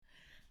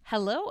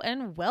Hello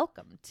and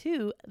welcome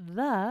to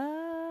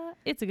the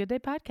It's a Good Day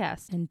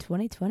podcast. In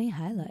 2020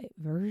 highlight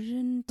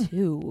version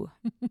 2.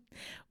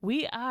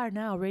 We are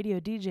now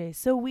radio DJs,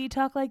 so we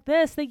talk like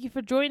this. Thank you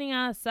for joining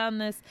us on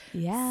this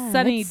Yeah,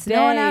 sunny it's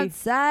snowing day.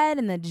 outside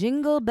and the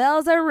jingle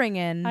bells are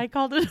ringing. I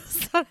called it a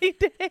sunny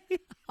day.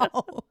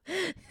 Oh,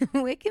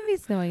 it can be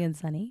snowing and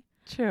sunny.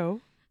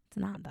 True. It's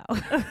not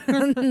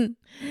though.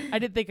 I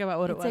didn't think about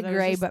what It's it was. a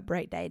gray but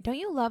bright day. Don't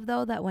you love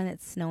though that when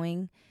it's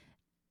snowing,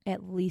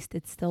 at least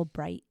it's still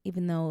bright,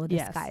 even though the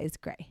Yes. sky is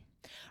gray.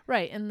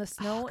 Right, and the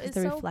snow is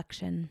the so...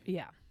 reflection.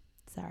 Yeah,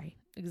 Sorry.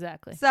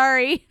 exactly.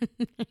 Sorry.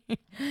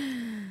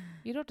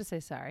 You don't have to say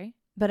sorry.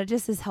 But it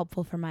just is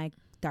helpful for my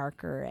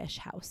darker-ish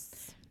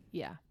house.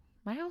 Yeah,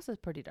 my house is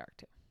pretty dark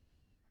too.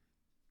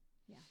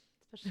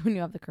 Especially when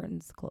you have the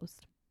curtains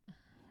closed.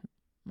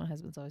 My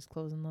husband's always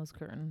closing those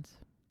curtains.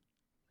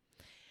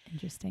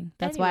 Interesting.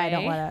 That's why I don't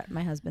Anyway. let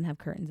my husband have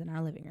curtains in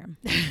our living room.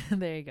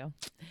 There you go.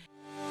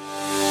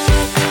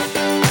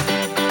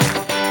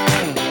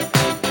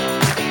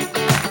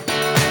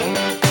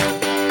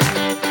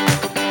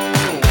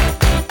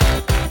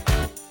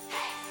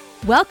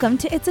 Welcome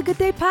to It's a Good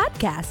Day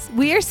podcast.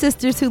 We are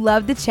sisters who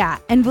love to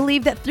chat and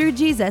believe that through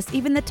Jesus,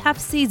 even the tough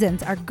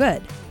seasons are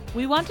good.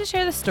 We want to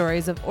share the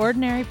stories of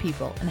ordinary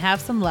people and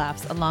have some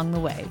laughs along the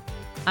way.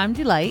 I'm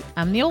Delight.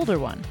 I'm the older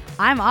one.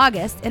 I'm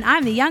August, and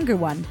I'm the younger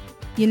one.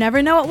 You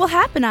never know what will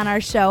happen on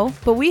our show,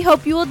 but we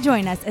hope you will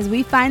join us as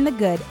we find the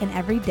good in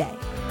every day.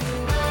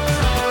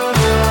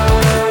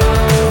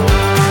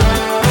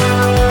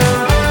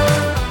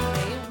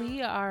 Today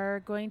we are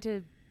going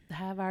to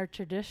have our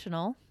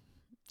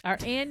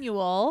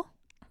annual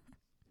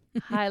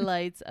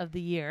highlights of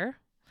the year.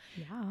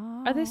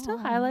 Yeah. Are they still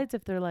highlights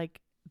if they're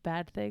like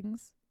bad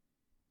things?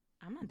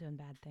 I'm not doing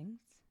bad things.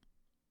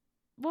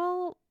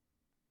 Well,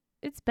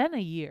 it's been a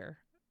year.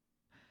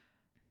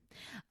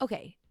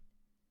 Okay.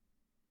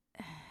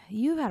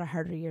 You've had a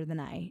harder year than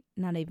I,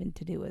 not even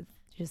to do with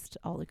just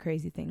all the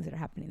crazy things that are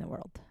happening in the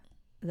world,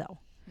 though.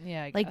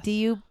 Yeah, I Like,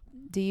 guess.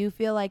 do you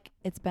feel like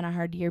it's been a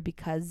hard year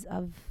because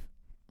of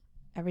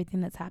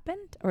everything that's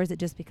happened, or is it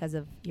just because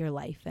of your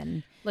life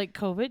and Like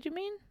COVID, you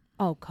mean?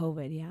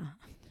 COVID? Yeah,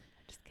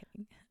 just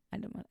kidding. I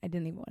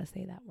didn't even want to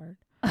say that word.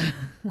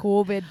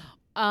 COVID.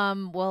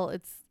 Well,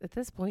 it's at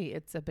this point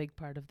it's a big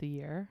part of the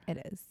year. It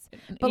is.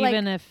 And But,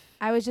 even if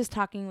I was just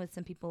talking with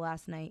some people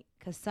last night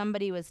because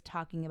somebody was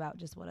talking about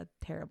just what a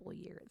terrible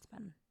year it's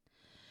been,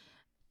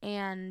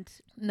 and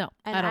no,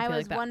 And I don't I feel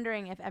was like that.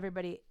 wondering if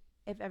everybody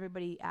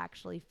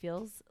actually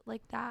feels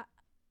like that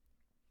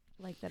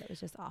it was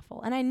just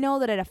awful. And I know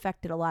that it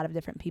affected a lot of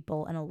different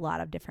people in a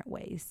lot of different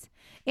ways.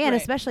 And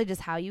Right. especially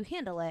just how you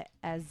handle it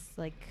as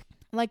like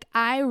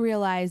I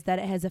realize that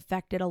it has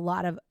affected a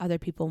lot of other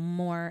people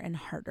more and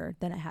harder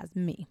than it has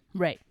me.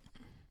 Right.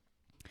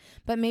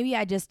 But maybe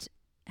I just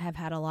have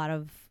had a lot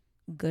of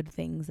good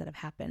things that have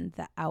happened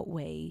that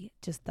outweigh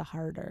just the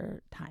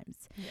harder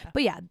times. Yeah.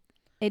 But yeah,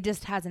 it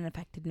just hasn't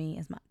affected me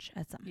as much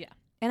as some. Yeah.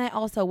 And I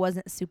also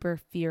wasn't super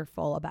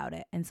fearful about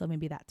it. And so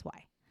maybe that's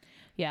why.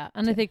 Yeah,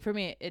 and I too. think for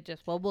me, it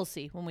just, well, we'll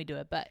see when we do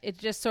it, but it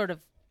just sort of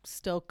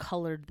still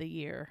colored the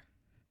year.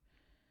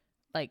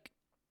 Like,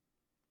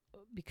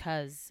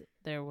 because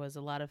there was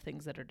a lot of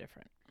things that are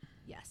different.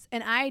 Yes.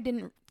 And I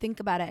didn't think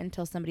about it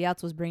until somebody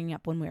else was bringing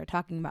up when we were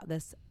talking about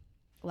this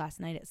last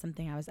night at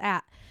something I was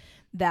at,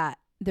 that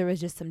there was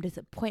just some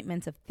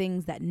disappointments of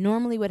things that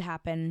normally would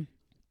happen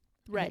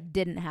that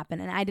didn't happen.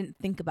 And I didn't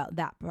think about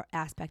that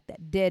aspect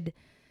that did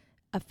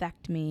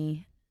affect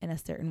me in a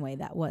certain way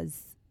that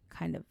was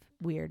kind of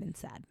weird and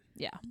sad.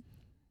 Yeah.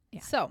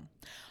 Yeah. So,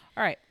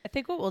 all right. I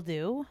think what we'll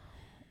do,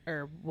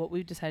 or what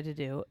we've decided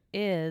to do,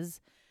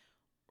 is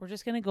we're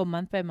just going to go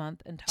month by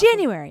month and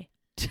January.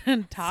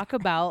 talk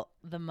about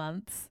the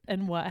months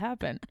and what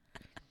happened.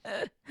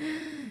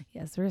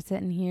 Yes, we're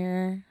sitting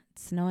here.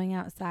 It's snowing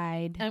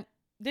outside.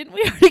 Didn't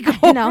we already go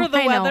I know, over the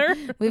I know. weather?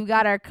 We've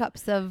got our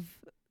cups of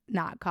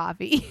not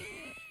coffee.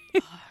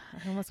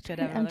 I almost could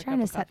have I'm another trying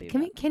to cup of set. coffee,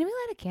 Can but we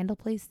light a candle,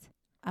 please?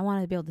 I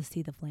want to be able to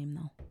see the flame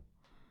though.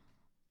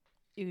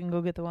 You can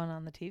go get the one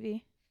on the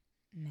TV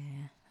Nah,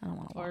 I don't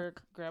want to. or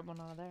grab one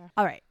over there.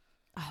 All right.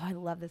 Oh, I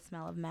love the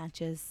smell of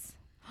matches.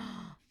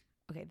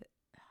 Okay.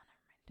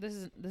 This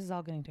is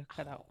all getting to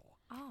cut out.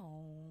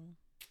 Oh,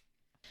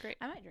 Great.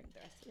 I might drink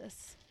the rest of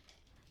this.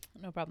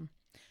 No problem.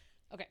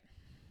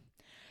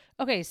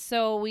 Okay,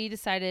 so we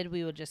decided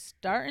we would just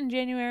start in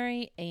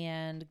January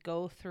and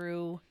go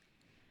through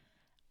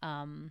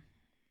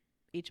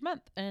each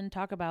month and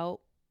talk about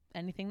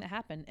anything that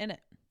happened in it.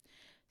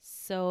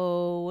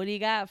 So what do you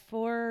got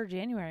for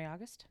January,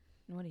 August?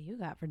 What do you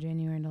got for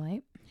January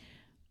Delight?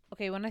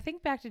 Okay, when I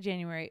think back to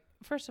January,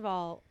 first of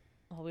all,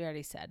 well, we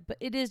already said, but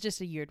it is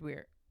just a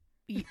weird.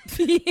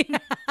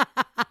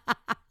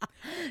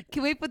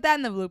 Can we put that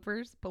in the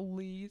bloopers,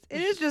 please? It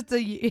is just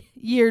a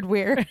yeared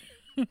weird.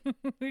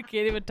 We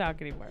can't even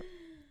talk anymore.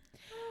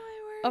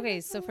 Okay,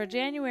 so for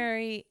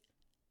January,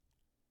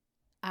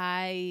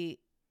 I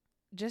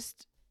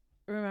just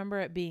remember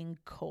it being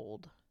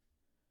cold,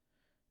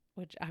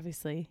 which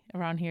obviously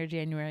around here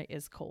January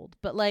is cold.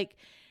 But like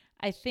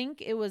I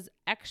think it was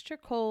extra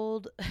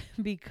cold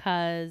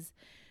because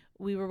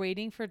we were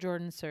waiting for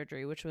Jordan's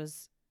surgery, which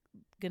was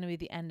going to be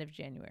the end of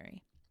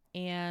January.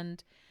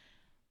 And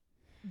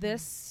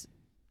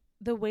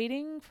the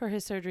waiting for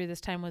his surgery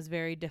this time was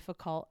very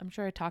difficult. I'm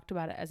sure I talked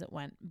about it as it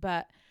went,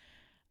 but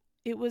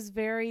it was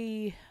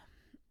very,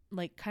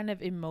 like, kind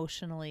of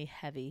emotionally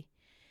heavy.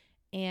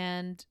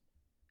 And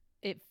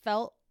it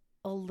felt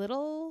a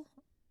little,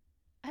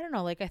 I don't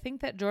know, like, I think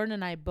that Jordan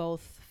and I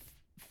both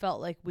felt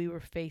like we were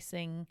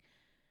facing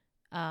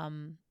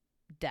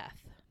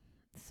death,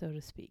 so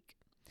to speak.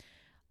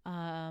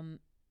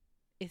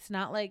 It's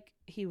not like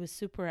he was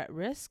super at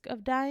risk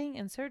of dying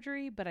in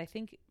surgery, but I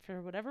think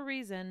for whatever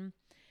reason,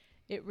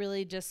 it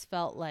really just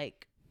felt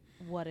like,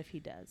 what if he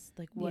does?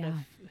 Like, what if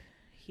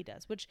he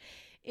does? Which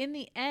in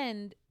the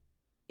end,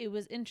 it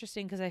was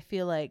interesting because I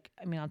feel like,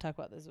 I mean, I'll talk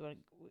about this when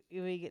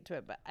we get to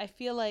it, but I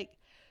feel like,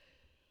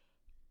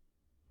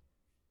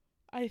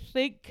 I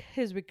think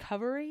his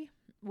recovery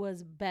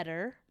was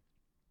better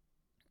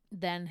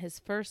than his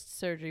first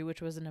surgery,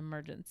 which was an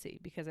emergency,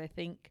 because I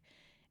think,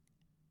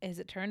 as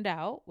it turned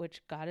out,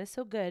 which God is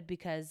so good,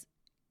 because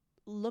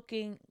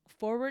looking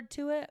forward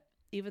to it,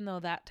 even though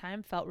that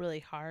time felt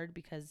really hard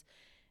because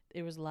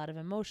there was a lot of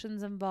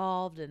emotions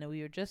involved and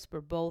we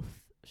were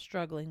both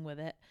struggling with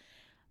it.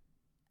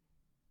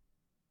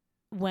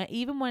 When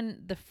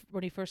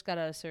he first got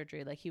out of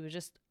surgery, like, he was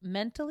just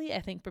mentally,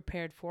 I think,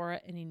 prepared for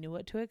it, and he knew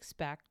what to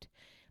expect.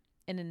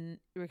 And in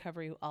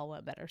recovery, all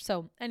went better.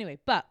 So anyway,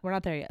 but we're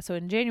not there yet. So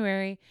in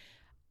January,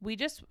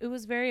 it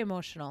was very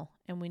emotional,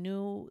 and we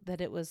knew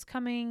that it was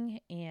coming.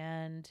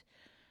 And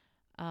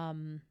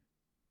then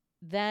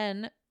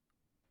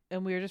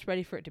we were just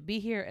ready for it to be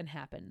here and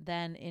happen.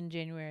 Then in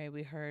January,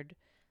 we heard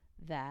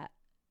that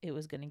it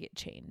was going to get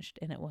changed,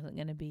 and it wasn't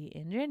going to be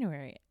in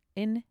January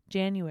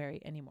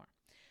anymore.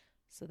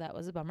 So that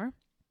was a bummer.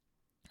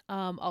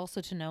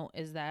 Also to note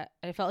is that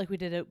I felt like we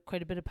did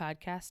quite a bit of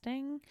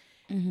podcasting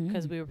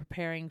because we were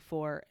preparing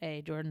for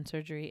a Jordan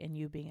surgery and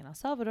you being in El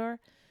Salvador.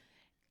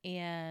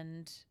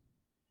 And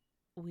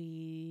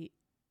we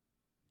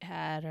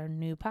had our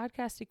new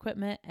podcast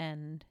equipment,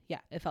 and yeah,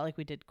 it felt like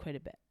we did quite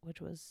a bit,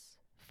 which was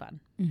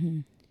fun.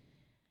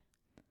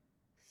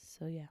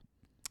 So yeah.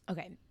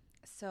 Okay.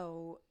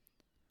 So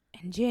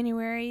in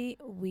January,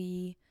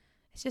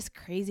 it's just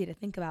crazy to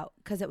think about,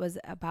 because it was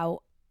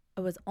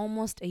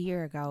almost a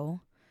year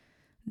ago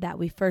that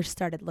we first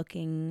started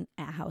looking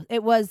at house.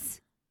 It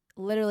was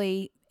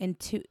literally in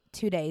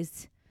two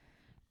days.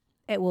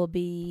 It will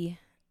be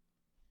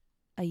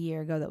a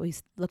year ago that we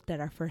looked at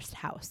our first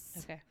house.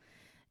 Okay.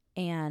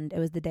 And it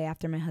was the day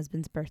after my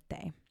husband's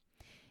birthday.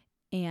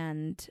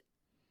 And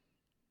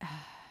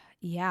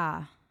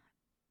yeah,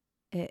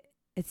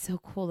 it's so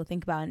cool to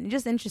think about, and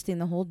just interesting,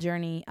 the whole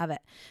journey of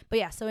it. But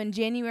yeah, so in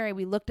January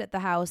we looked at the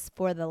house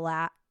for the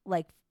last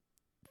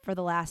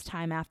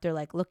time, after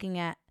like looking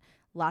at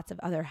lots of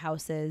other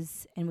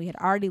houses, and we had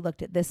already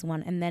looked at this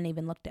one and then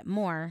even looked at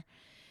more.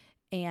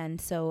 And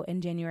so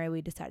in January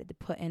we decided to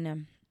put in a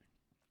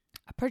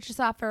purchase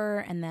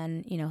offer, and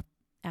then,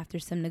 after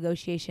some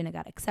negotiation, it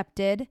got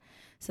accepted.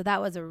 So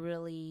that was a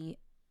really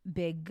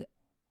big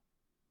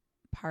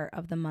part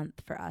of the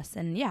month for us.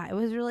 And yeah, it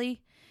was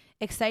really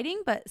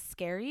exciting but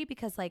scary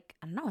because, like,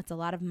 I don't know, it's a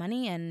lot of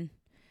money, and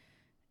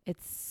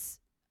it's,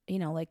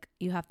 like,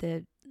 you have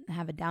to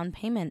have a down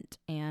payment,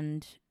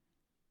 and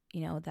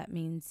that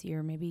means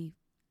you're maybe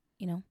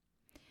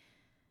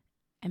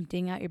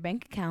emptying out your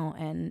bank account,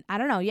 and I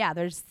don't know, yeah,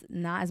 there's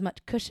not as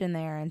much cushion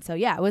there. And so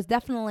yeah, it was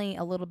definitely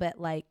a little bit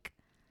like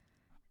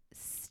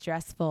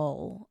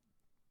stressful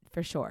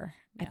for sure.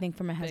 Yeah, I think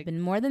for my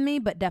husband more than me,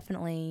 but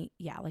definitely,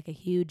 yeah, like a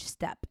huge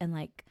step. And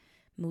like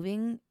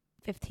moving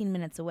 15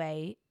 minutes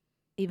away,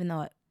 even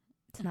though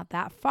it's not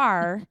that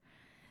far,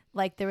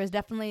 like there was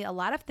definitely a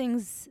lot of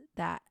things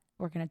that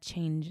were going to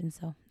change. And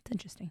so it's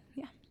interesting.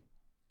 Yeah.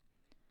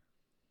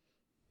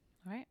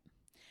 All right.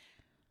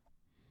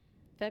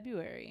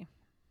 February.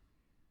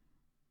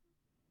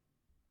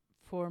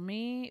 For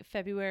me,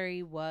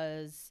 February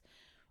was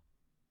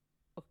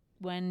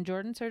when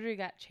Jordan's surgery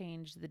got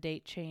changed. The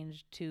date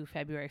changed to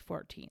February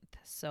 14th.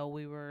 So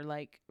we were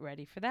like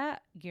ready for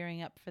that,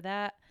 gearing up for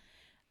that.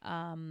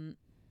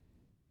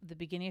 The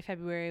beginning of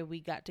February,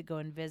 we got to go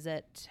and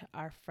visit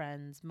our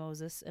friends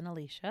Moses and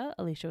Alicia.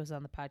 Alicia was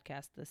on the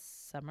podcast this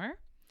summer.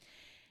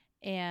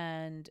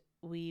 And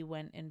we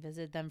went and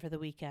visited them for the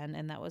weekend,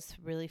 and that was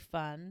really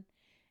fun.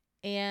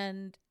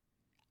 And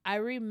I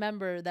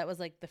remember that was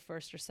like the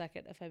 1st or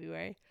 2nd of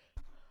February.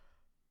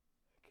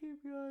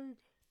 Keep going.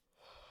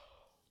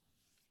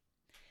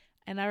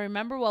 And I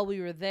remember while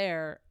we were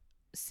there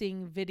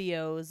seeing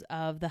videos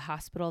of the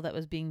hospital that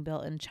was being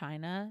built in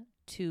China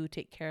to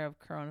take care of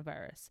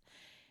coronavirus.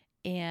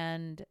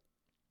 And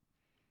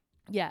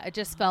yeah, it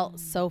just felt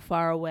so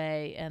far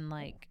away, and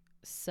like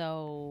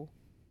so,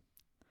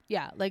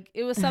 yeah, like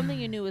it was something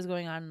you knew was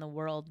going on in the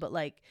world, but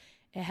like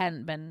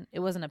it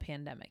wasn't a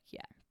pandemic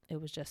yet. It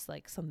was just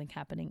like something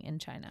happening in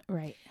China.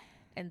 Right.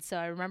 And so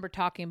I remember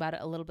talking about it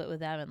a little bit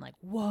with them, and like,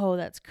 whoa,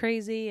 that's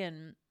crazy.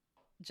 And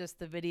just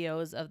the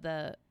videos of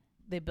the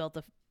they built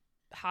a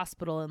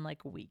hospital in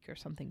like a week or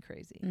something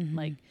crazy. Mhm.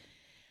 Like,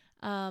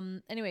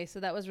 anyway, so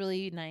that was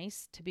really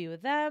nice to be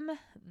with them.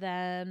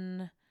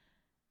 Then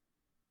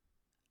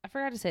I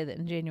forgot to say that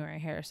in January,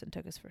 Harrison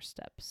took his first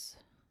steps.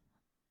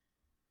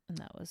 And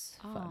that was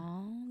fun.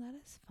 Oh, that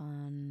is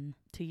fun.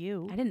 To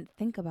you. I didn't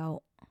think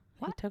about He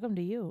what? took him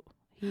to you.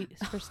 His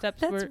first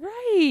steps That's were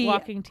right.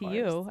 walking Of to course.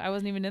 you. I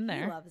wasn't even in He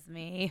there. loves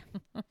me.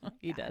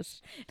 He gosh.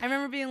 does. I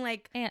remember being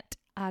like, Aunt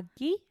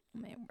Aggie. oh,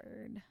 my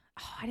word.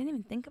 Oh, I didn't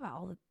even think about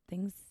all the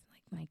things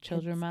like my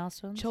Children kids'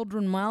 milestones.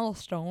 children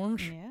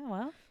milestones. Yeah,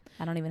 well,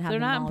 I don't even have They're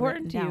them not all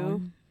important written to you.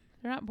 down.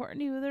 they're not important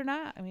to you. They're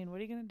not. I mean, what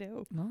are you going to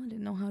do? Well, I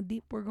didn't know how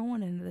deep we're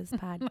going into this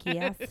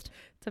podcast.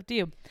 It's up to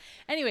you.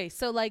 Anyway,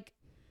 so like,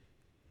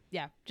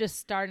 yeah, just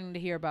starting to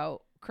hear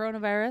about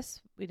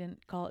coronavirus. We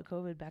didn't call it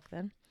COVID back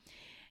then.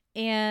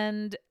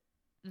 And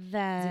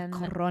then the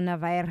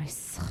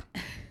coronavirus.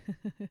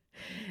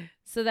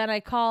 so then I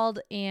called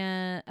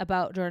and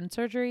about Jordan's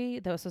surgery.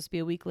 That was supposed to be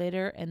a week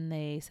later, and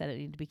they said it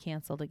needed to be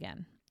canceled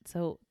again.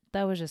 So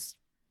that was just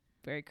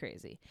very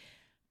crazy.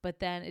 But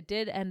then it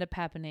did end up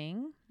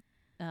happening.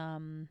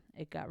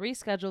 It got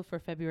rescheduled for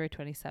February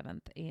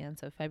 27th. And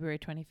so February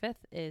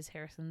 25th is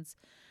Harrison's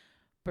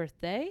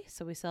birthday.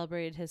 So we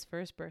celebrated his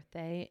first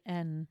birthday,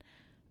 and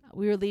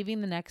we were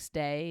leaving the next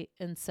day.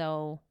 And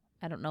so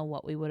I don't know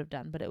what we would have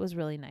done, but it was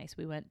really nice.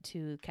 We went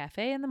to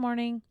cafe in the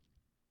morning,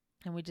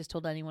 and we just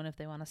told anyone if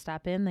they want to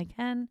stop in, they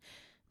can.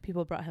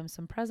 People brought him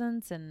some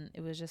presents, and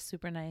it was just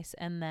super nice.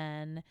 And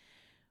then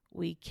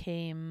we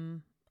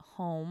came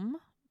home,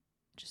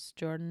 just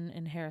Jordan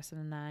and Harrison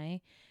and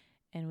I,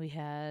 and we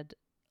had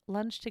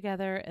lunch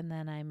together. And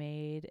then I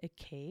made a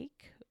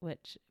cake,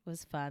 which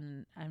was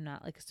fun. I'm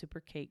not like a super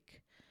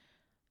cake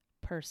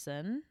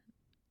person,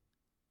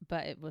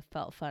 but it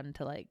felt fun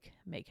to like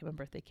make him a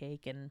birthday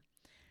cake, and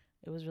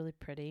it was really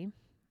pretty.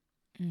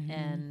 Mhm.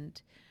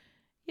 And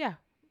yeah,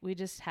 we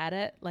just had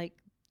it, like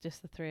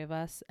just the three of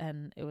us,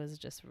 and it was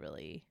just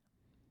really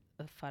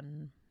a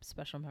fun,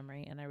 special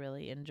memory, and I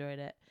really enjoyed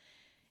it.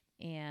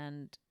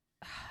 And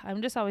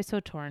I'm just always so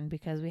torn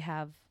because we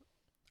have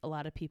a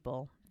lot of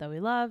people that we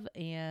love,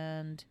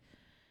 and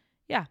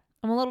yeah,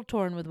 I'm a little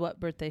torn with what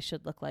birthday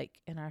should look like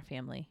in our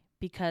family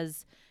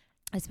because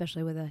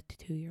especially with a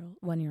 2-year-old,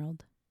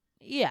 1-year-old.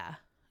 yeah,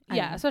 I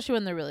yeah, know. especially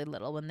when they're really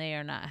little, when they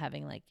are not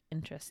having like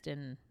interest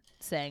in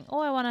saying, oh,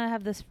 I want to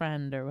have this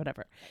friend or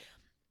whatever.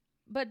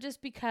 But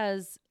just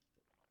because,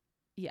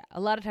 yeah, a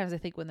lot of times I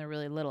think when they're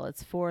really little,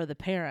 it's for the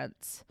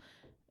parents.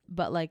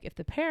 But like if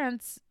the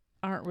parents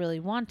aren't really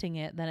wanting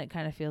it, then it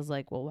kind of feels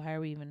like, well, why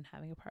are we even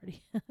having a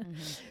party?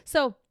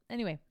 So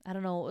anyway, I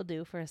don't know what we'll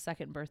do for his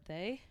second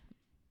birthday.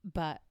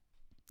 But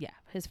yeah,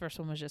 his first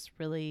one was just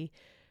really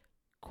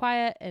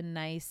quiet and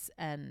nice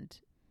and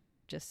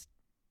just,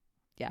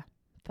 yeah,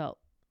 felt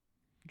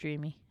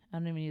dreamy. I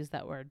don't even use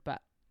that word,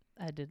 but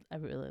I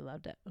really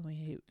loved it.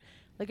 And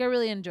I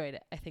really enjoyed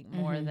it, I think,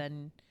 more Mhm.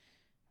 than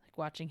like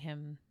watching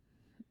him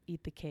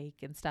eat the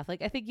cake and stuff.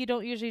 Like, I think you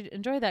don't usually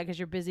enjoy that because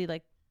you're busy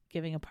like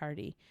giving a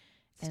party.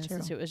 It's And true.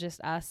 since it was just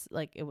us,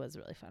 like it was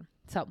really fun.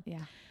 So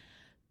Yeah.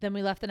 then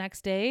we left the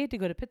next day to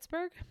go to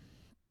Pittsburgh.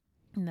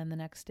 And then the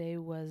next day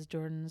was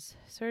Jordan's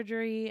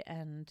surgery.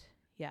 And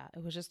yeah,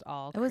 it was just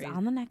all It was crazy,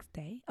 on the next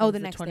day. was Oh, the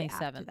the next day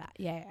after 27th. that.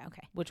 Yeah,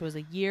 okay. which was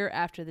a year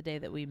after the day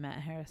that we met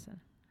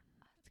Harrison.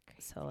 That's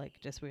crazy. So like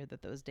just weird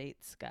that those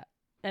dates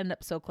end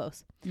up so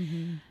close.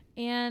 Mm-hmm.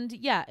 And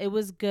yeah, it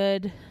was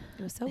good.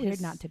 It was so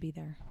weird not to be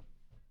there.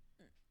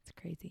 It's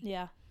crazy.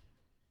 Yeah.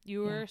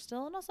 You were Yeah.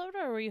 still in El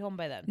Salvador, or were you home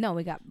by then? No,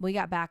 we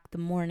got back the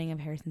morning of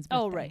Harrison's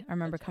birthday. Oh, right. I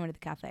remember That's coming to the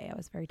cafe. I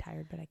was very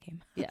tired, but I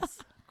came. Yes,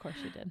 of course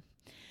you did.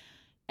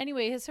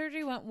 Anyway, his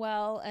surgery went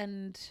well,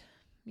 and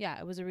yeah,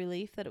 it was a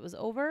relief that it was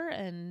over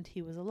and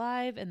he was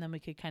alive, and then we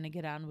could kind of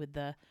get on with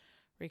the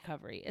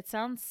recovery. It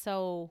sounds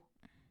so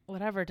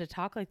whatever to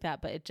talk like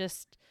that, but it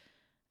just,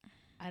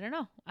 I don't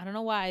know. I don't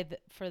know why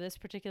for this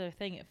particular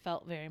thing, it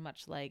felt very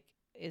much like,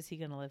 is he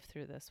going to live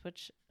through this?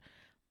 Which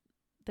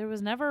there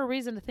was never a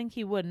reason to think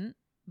he wouldn't,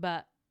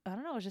 but I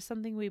don't know. It was just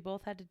something we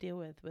both had to deal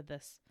with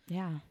this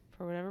Yeah,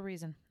 for whatever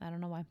reason. I don't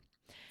know why.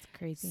 it's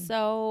crazy.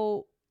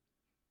 So,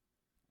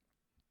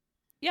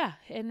 yeah,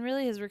 and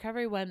really his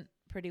recovery went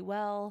pretty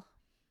well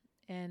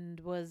and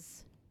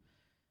was,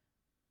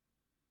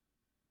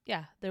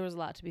 yeah, there was a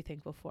lot to be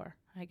thankful for,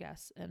 I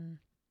guess. And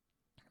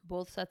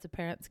both sets of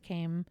parents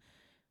came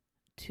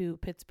to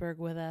Pittsburgh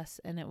with us,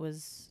 and it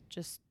was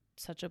just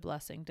such a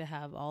blessing to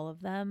have all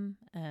of them.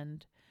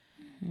 And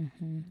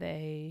Mm-hmm.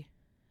 they,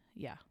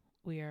 yeah,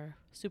 we are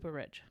super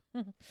rich.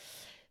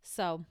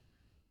 So,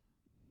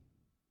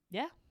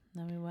 yeah,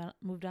 then we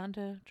moved on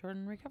to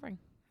Jordan recovering.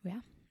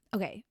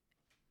 Okay,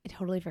 I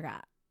totally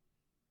forgot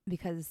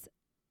because,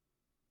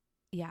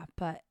 yeah,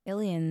 but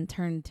Ilian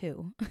turned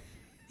 2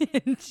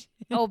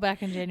 Oh,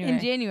 back in January. in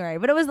January,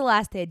 but it was the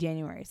last day of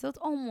January, so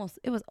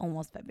it was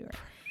almost February.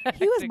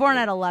 He was born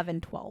at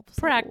 11/12. So,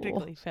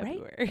 practically right?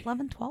 February.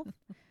 11/12,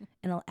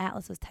 and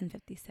Atlas was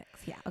 10/56.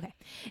 Yeah, okay.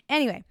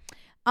 Anyway,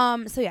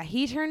 so yeah,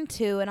 he turned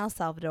 2 in El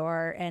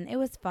Salvador, and it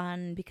was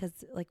fun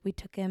because like we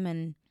took him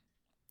and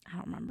I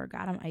don't remember,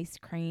 got him ice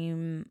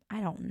cream.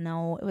 I don't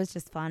know. It was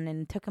just fun,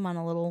 and took him on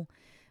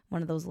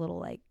one of those little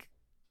like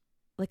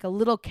a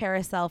little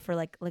carousel for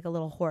like a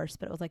little horse,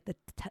 but it was like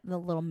the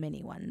little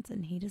mini ones,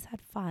 and he just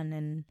had fun,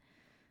 and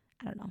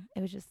I don't know.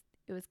 It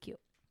was cute.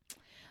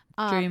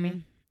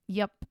 Dreamy.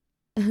 Yep.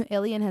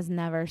 Ilian has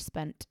never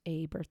spent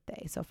a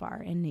birthday so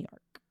far in New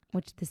York,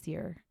 which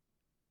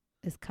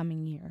this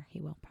coming year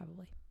he will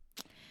probably.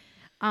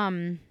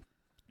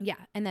 Yeah,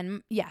 and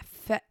then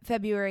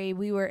February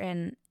we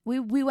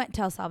went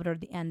to El Salvador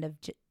at the end of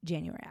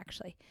January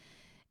actually,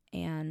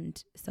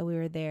 and so we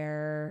were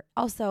there.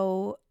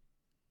 Also,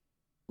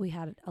 we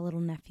had a little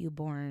nephew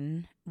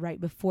born right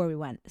before we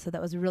went, so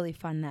that was really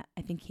fun. That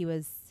I think he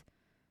was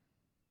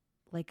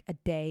like a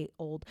day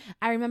old.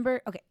 I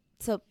remember. Okay,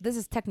 so this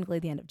is technically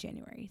the end of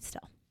January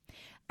still.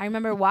 I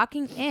remember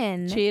walking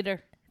in,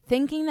 Cheater,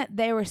 thinking that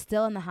they were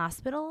still in the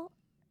hospital.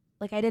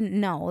 Like, I didn't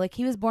know. Like,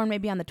 he was born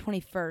maybe on the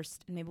 21st,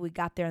 and maybe we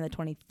got there on the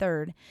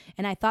 23rd,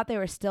 and I thought they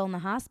were still in the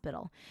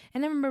hospital.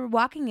 And I remember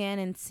walking in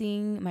and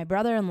seeing my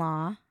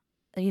brother-in-law,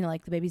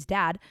 like the baby's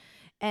dad,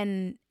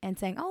 and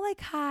saying, oh, like,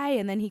 hi.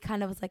 And then he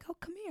kind of was like, oh,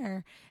 come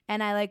here.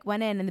 And I, like,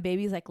 went in, and the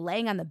baby's, like,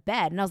 laying on the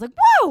bed. And I was like,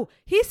 whoa,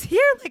 he's here.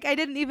 Like, I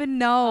didn't even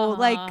know.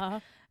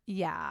 Like,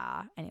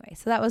 yeah. Anyway,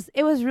 so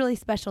it was really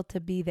special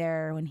to be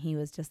there when he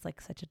was just, like,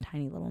 such a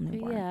tiny little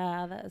newborn.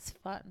 Yeah, that was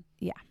fun.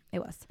 Yeah, it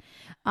was.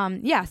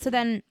 So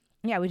then...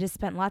 yeah, we just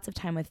spent lots of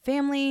time with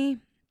family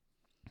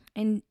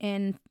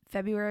in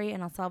February in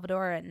El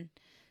Salvador, and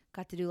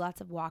got to do lots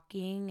of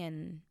walking,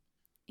 and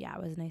yeah,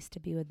 it was nice to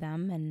be with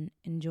them and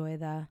enjoy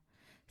the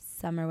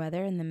summer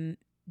weather in the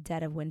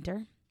dead of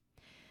winter.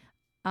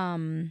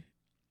 And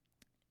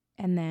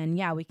then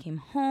we came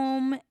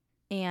home,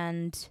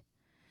 and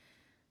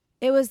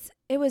it was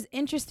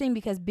interesting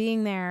because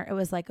being there, it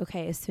was like,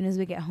 okay, as soon as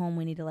we get home,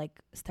 we need to like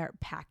start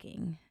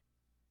packing.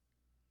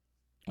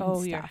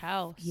 Your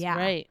house. Yeah.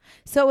 Right.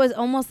 So it was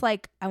almost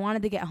like I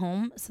wanted to get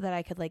home so that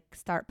I could like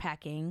start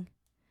packing.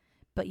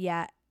 But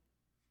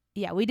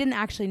we didn't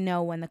actually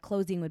know when the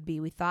closing would be.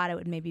 We thought it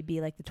would maybe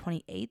be like the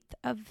 28th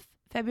of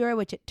February,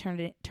 which it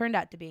turned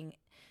out to being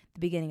the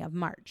beginning of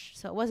March.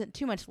 So it wasn't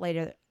too much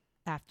later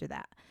after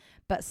that.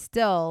 But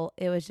still,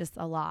 it was just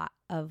a lot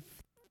of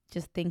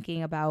just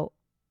thinking about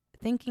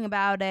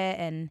it,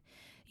 and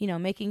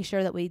making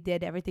sure that we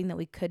did everything that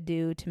we could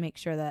do to make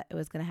sure that it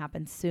was going to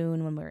happen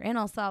soon when we were in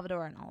El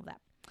Salvador and all of that.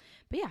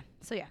 But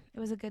it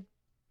was a good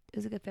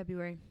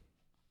February.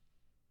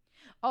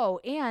 Oh,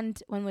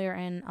 and when we were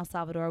in El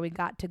Salvador, we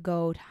got to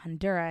go to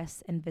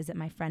Honduras and visit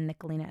my friend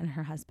Nicolina and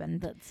her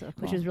husband. That's so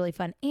cool. Which was really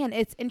fun. And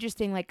it's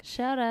interesting, like,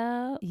 shout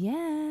out.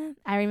 Yeah.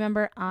 I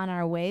remember on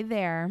our way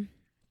to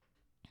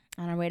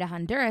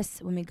Honduras,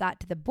 when we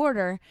got to the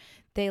border,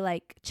 they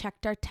like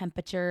checked our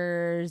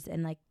temperatures,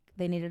 and like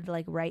they needed to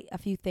like write a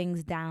few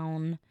things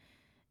down,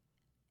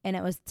 and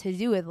it was to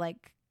do with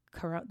like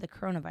the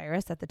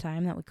coronavirus at the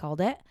time that we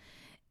called it,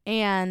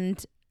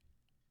 and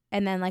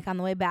then like on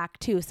the way back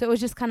too. So it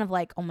was just kind of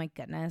like, oh my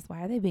goodness,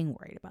 why are they being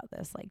worried about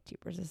this? Like,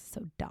 jeepers, this is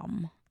so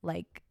dumb.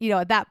 Like,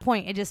 at that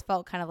point it just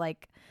felt kind of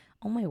like,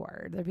 oh my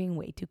word, they're being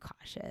way too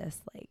cautious.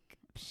 Like,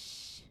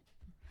 psh.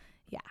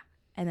 Yeah.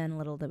 And then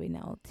little did we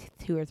know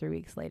 2 or 3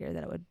 weeks later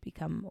that it would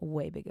become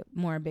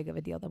more big of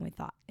a deal than we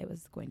thought it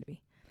was going to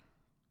be.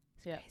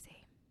 Yeah.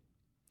 Crazy.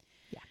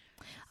 Yeah.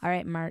 All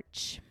right,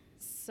 March.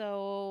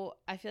 So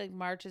I feel like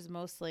March is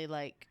mostly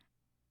like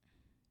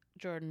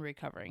Jordan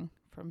recovering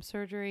from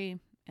surgery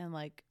and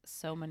like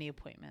so many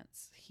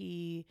appointments.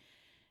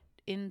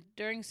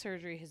 During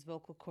surgery, his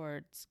vocal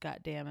cords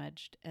got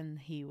damaged, and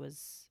he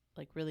was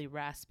like really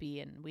raspy,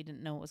 and we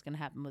didn't know what was going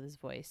to happen with his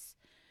voice,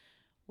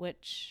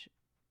 which,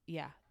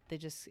 it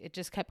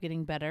just kept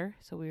getting better.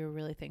 So we were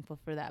really thankful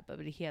for that.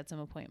 But he had some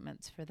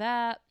appointments for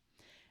that.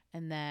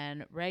 And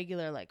then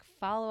regular like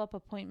follow-up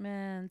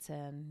appointments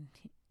and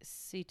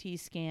CT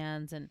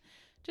scans and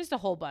just a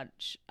whole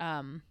bunch.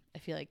 I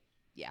feel like,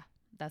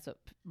 that's what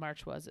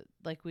March was.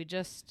 Like we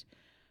just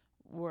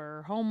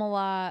were home a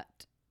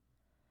lot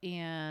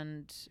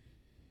and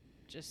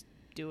just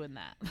doing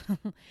that.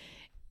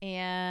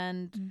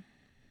 And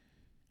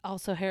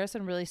also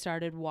Harrison really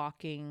started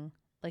walking.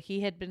 Like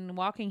he had been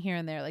walking here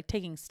and there, like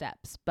taking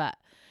steps. But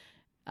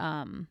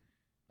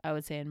I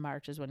would say in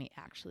March is when he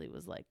actually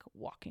was like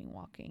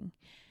walking.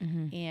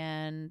 Mm-hmm.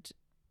 And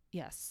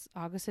yes,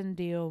 August and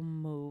Dio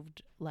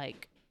moved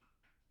like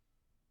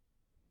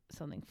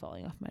something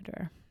falling off my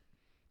drawer.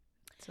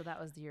 So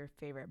that was your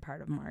favorite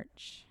part of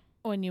March?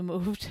 When you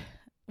moved.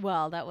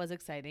 Well, that was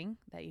exciting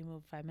that you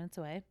moved 5 minutes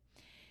away.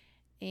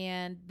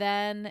 And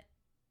then,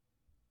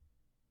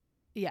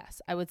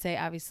 yes, I would say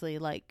obviously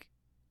like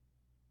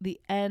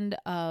the end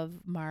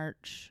of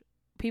March,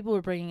 people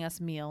were bringing us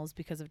meals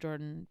because of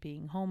Jordan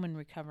being home and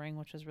recovering,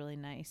 which was really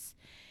nice.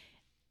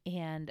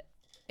 And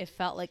it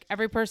felt like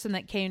every person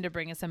that came to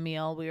bring us a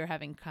meal, we were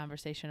having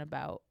conversation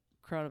about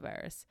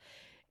coronavirus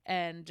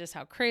and just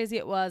how crazy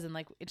it was. And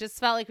like, it just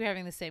felt like we were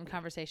having the same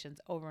conversations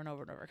over and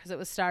over and over, because it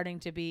was starting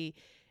to be,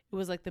 it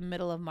was like the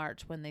middle of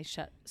March when they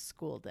shut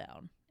school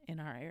down. in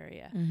our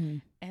area. Mm-hmm.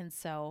 And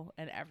so,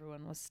 and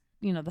everyone was,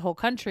 the whole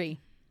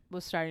country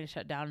was starting to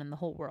shut down in the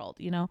whole world,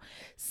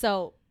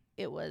 So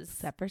it was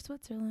Except for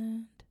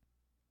Switzerland.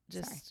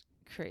 just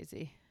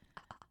crazy.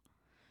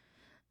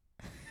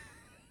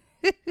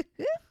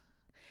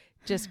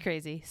 Just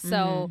crazy.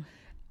 So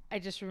I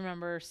just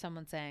remember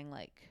someone saying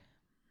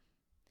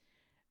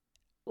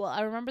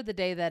I remember the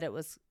day that it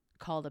was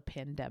called a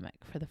pandemic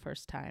for the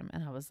first time.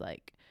 And I was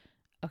like,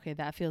 okay,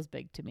 that feels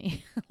big to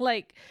me.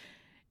 Like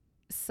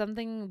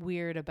something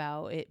weird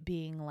about it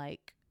being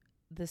like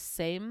the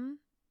same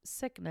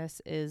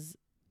sickness is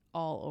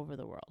all over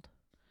the world.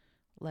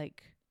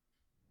 Like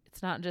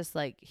it's not just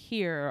like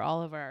here or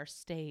all over our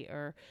state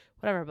or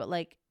whatever, but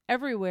like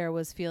everywhere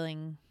was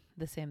feeling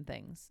the same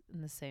things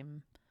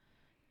and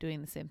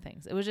doing the same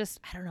things. It was just,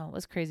 I don't know, it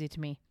was crazy to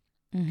me.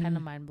 Kind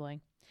of mind blowing.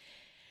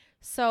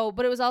 So,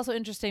 but it was also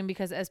interesting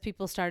because as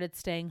people started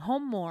staying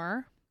home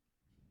more,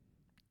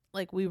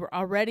 like we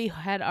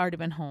had already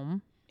been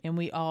home and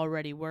we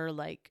already were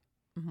like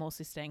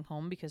mostly staying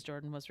home because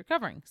Jordan was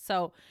recovering.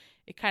 So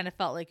it kind of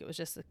felt like it was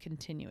just a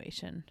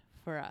continuation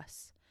for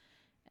us.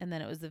 And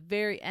then it was the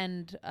very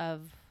end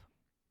of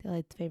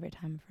Delight's favorite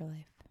time of her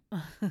life.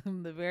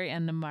 the very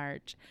end of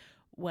March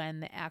when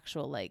the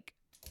actual like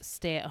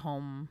stay at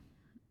home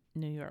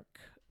New York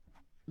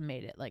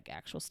made it like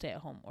actual stay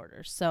at home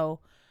orders. So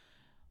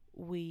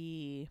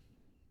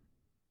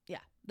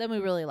then we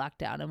really locked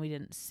down and we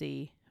didn't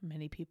see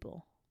many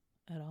people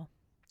at all.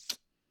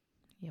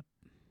 Yep.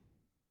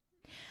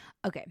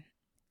 Okay.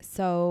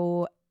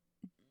 So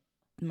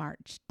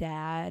March,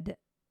 Dad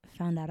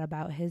found out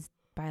about his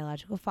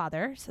biological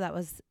father. So that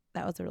was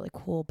a really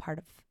cool part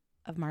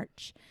of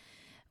March.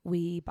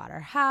 We bought our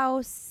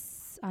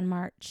house on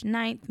March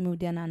 9th,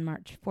 moved in on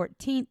March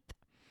 14th.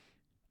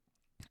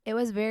 It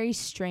was very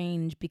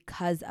strange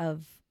because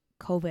of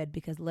COVID,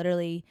 because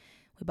literally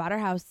we bought our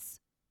house,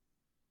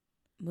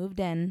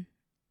 moved in,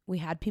 we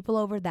had people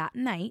over that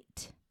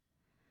night,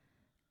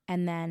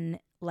 and then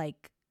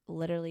like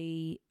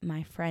literally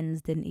my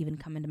friends didn't even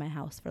come into my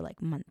house for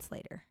like months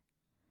later.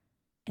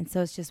 And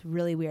so it's just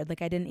really weird.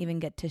 Like I didn't even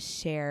get to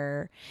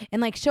share and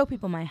like show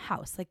people my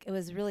house. Like it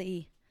was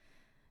really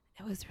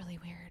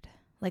weird.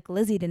 Like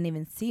Lizzie didn't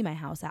even see my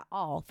house at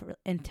all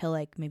until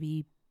like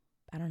maybe,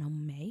 I don't know,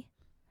 May.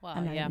 Wow,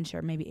 I'm not even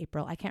sure. Maybe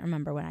April. I can't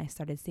remember when I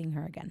started seeing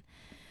her again.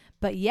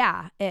 But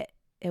yeah, it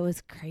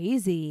was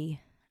crazy.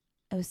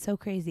 It was so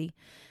crazy.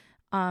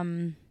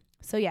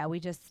 So yeah, it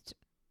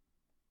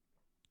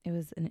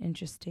was an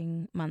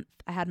interesting month.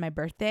 I had my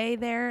birthday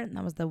there, and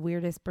that was the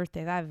weirdest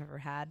birthday that I've ever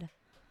had.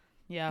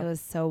 Yeah. It was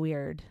so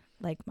weird.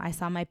 Like I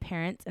saw my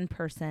parents in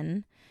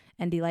person,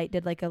 and Delight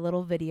did like a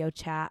little video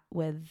chat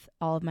with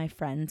all of my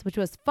friends, which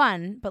was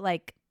fun, but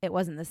like it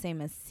wasn't the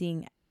same as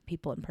seeing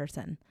people in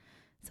person.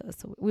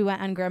 So we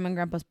went on Grandma and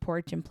Grandpa's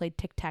porch and played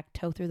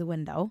tic-tac-toe through the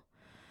window.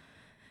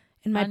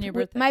 And on your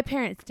birthday? My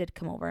parents did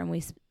come over and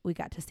we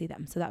got to see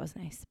them. So that was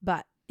nice.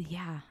 But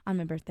yeah, on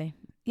my birthday.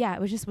 Yeah,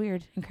 it was just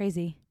weird and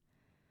crazy.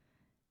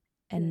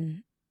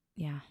 And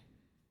yeah,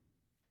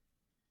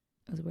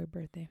 it was a weird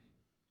birthday.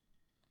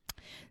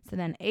 So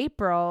then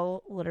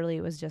April, literally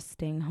it was just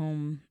staying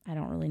home. I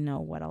don't really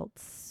know what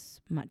else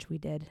much we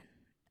did.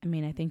 I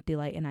mean, I think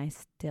Delight and I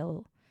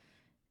still,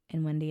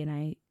 and Wendy and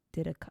I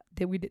didn't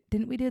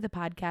we do the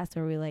podcast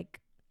where we like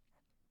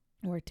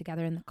worked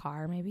together in the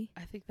car maybe?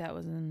 I think that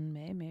was in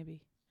May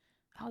maybe.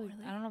 Oh,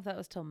 really? I don't know if that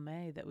was till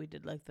May that we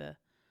did like the...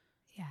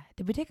 Yeah.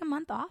 Did we take a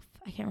month off?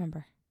 I can't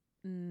remember.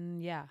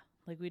 Yeah.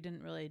 Like we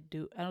didn't really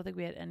I don't think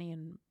we had any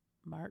in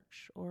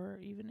March or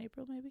even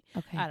April maybe.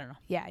 Okay. I don't know.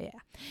 Yeah.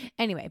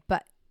 Anyway,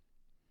 but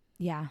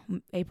yeah,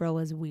 April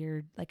was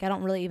weird. Like I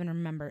don't really even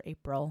remember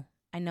April.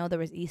 I know there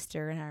was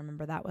Easter and I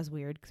remember that was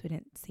weird because we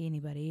didn't see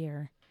anybody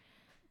or...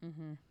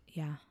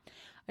 Yeah.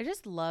 I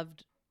just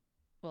loved...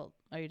 Well,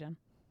 are you done?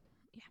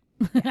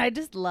 Yeah. I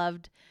just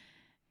loved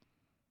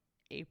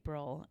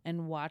April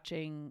and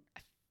watching...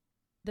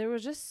 There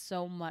was just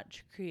so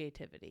much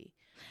creativity.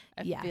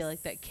 I feel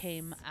like that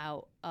came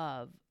out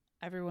of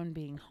everyone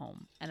being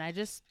home. And I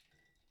just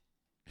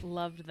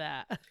loved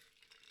that.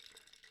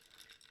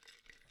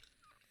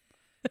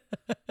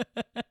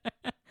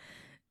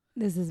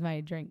 This is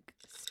my drink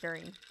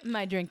stirring.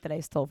 My drink that I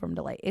stole from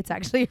Delight. It's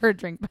actually her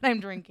drink, but I'm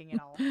drinking it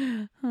all.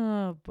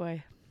 Oh,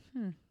 boy.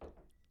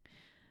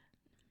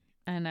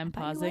 And I'm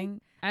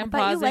pausing. I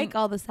thought you like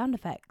all the sound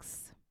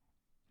effects.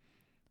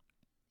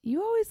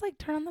 You always like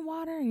turn on the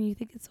water and you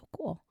think it's so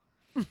cool.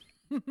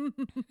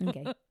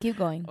 Okay, keep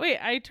going. Wait,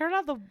 I turn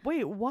on the...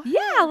 Wait, what?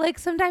 Yeah, like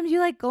sometimes you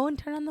like go and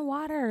turn on the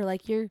water. Or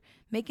like you're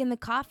making the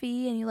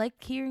coffee and you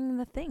like hearing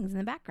the things in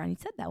the background. You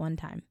said that one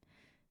time.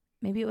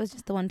 Maybe it was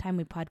just the one time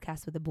we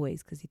podcast with the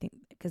boys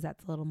because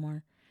that's a little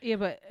more. Yeah,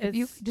 but if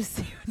you just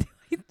see what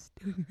Delight's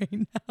doing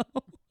right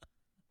now.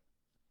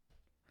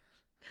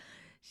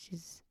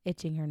 She's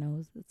itching her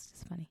nose. It's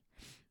just funny.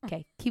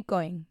 Okay, keep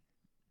going.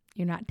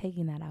 You're not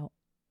taking that out.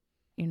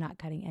 You're not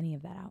cutting any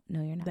of that out.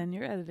 No, you're not. Then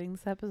you're editing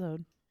this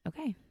episode.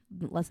 Okay,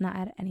 let's not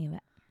edit any of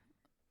it.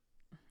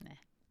 Nah.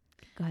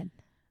 Go ahead.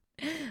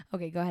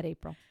 Okay, go ahead,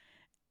 April.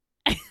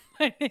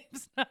 My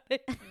name's not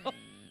April.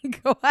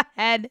 Go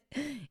ahead,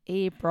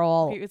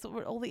 April. Okay,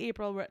 we're only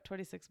April. We're at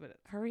 26 minutes.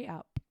 Hurry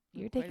up.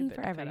 You're Quite a taking bit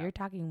to forever. cut You're out.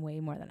 talking way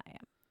more than I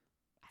am.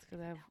 It's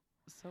because I have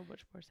so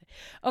much more to say.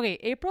 Okay,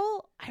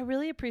 April, I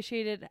really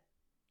appreciated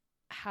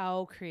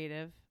how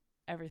creative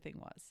everything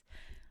was.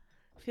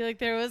 I feel like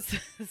there was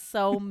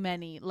so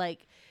many,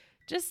 like,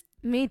 just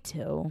Me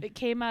too. it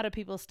came out of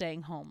people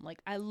staying home. Like,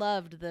 I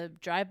loved the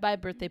drive-by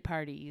birthday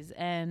parties,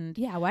 and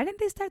Yeah, why didn't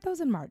they start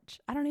those in March?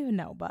 I don't even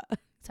know, but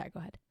sorry,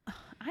 go ahead.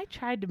 I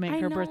tried to make I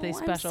her know, birthday I'm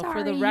special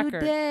for the sorry,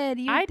 record. You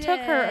did. I took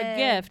her a did.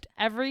 gift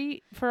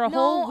for a No,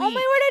 whole week. oh my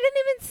word, I didn't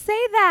even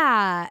say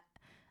that.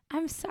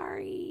 I'm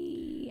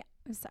sorry.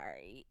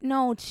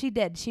 No, she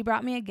did. She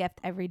brought me a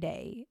gift every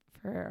day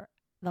for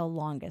the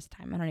longest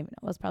time. I don't even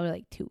know. It was probably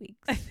like 2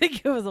 weeks. I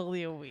think it was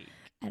only a week.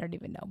 I don't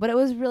even know. But it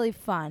was really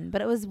fun.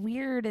 But it was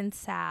weird and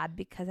sad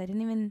because I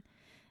didn't even,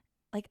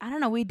 like, I don't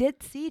know. We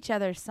did see each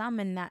other some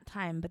in that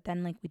time, but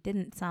then, like, we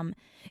didn't some.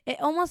 It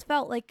almost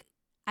felt like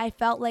I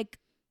felt like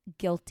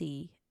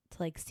guilty to,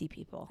 like, see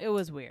people. It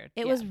was weird.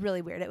 It Yeah. was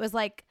really weird. It was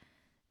like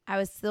I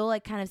was still,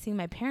 like, kind of seeing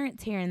my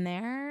parents here and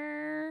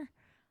there,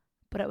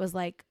 but it was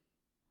like,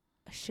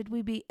 should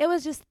we be? It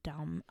was just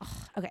dumb. Ugh,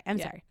 okay, I'm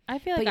Yeah. sorry. I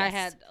feel like But I yes.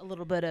 had a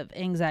little bit of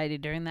anxiety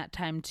during that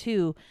time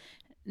too,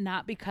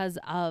 not because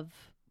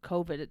of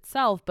COVID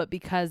itself, but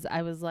because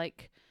I was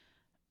like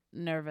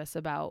nervous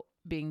about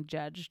being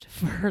judged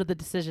for the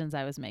decisions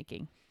I was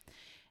making.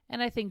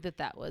 And I think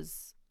that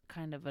was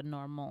kind of a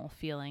normal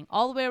feeling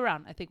all the way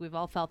around. I think we've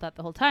all felt that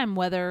the whole time,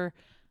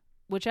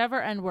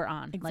 whichever end we're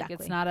on. Like,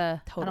 it's Exactly. not I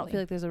don't Totally. feel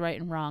like there's a right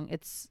and wrong.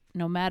 It's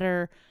no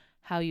matter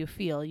how you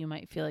feel, you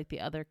might feel like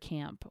the other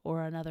camp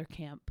or another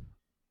camp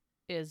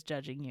is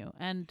judging you.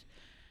 And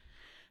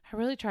I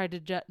really tried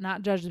to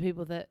not judge the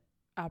people that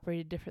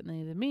operated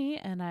differently than me,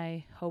 and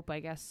I hope,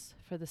 I guess,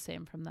 for the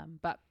same from them.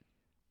 But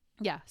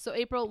yeah, so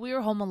April, we were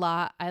home a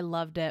lot. I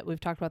loved it. We've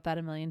talked about that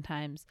a million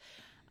times.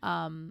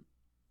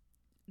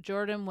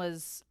 Jordan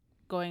was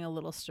going a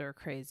little stir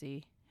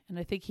crazy, and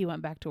I think he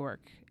went back to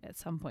work at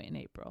some point in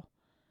April.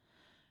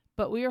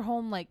 But we were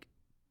home, like,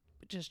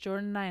 just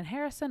Jordan and I and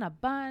Harrison a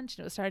bunch,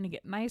 and it was starting to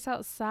get nice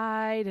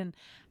outside, and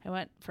I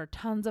went for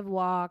tons of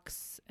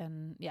walks,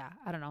 and yeah,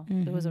 I don't know.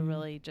 It was a Mhm.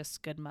 really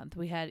just good month.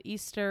 We had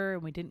Easter,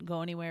 and we didn't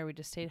go anywhere. We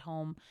just stayed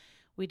home.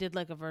 We did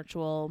like a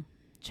virtual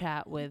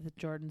chat with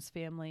Jordan's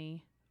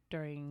family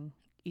during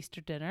Easter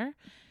dinner,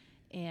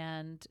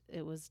 and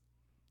it was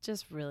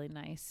just really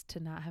nice to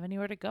not have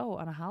anywhere to go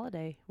on a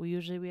holiday. We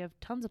have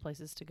tons of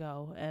places to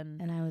go,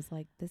 and And I was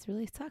like, this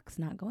really sucks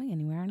not going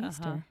anywhere on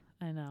Easter.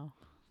 I know.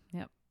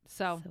 Yep.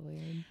 So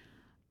weird.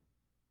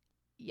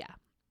 yeah,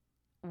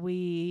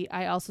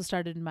 I also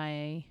started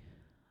I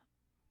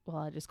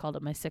just called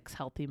it my 6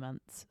 healthy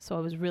months. So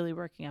I was really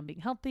working on being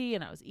healthy,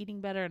 and I was eating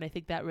better, and I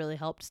think that really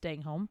helped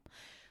staying home.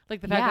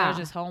 Like, the fact that I was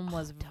Yeah. just home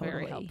was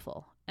very Totally.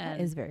 helpful. That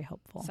And is very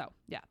helpful. so,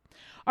 yeah.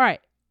 All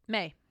right,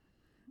 May.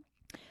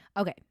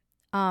 Okay.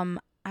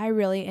 I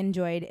really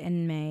enjoyed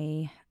in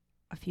May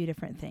a few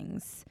different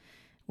things.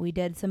 We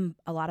did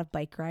a lot of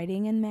bike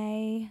riding in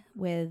May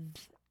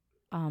with,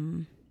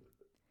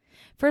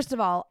 first of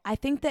all, I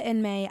think that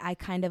in May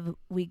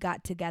we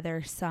got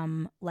together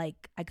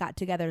I got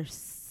together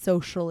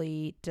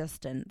socially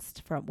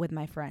distanced with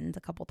my friends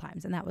a couple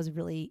times, and that was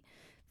really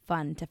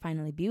fun to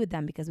finally be with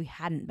them because we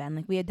hadn't been.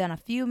 Like, we had done a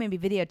few maybe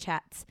video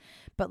chats,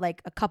 but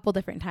like a couple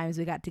different times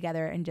we got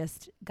together and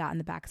just got in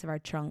the backs of our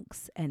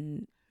trunks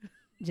and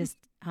just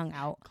hung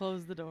out.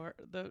 Close the door.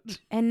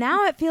 And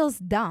now it feels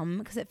dumb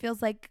because it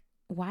feels like,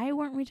 why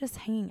weren't we just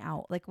hanging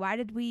out? Like, why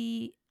did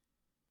we,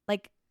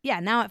 like, yeah,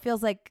 now it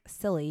feels like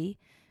silly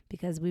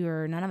because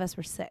none of us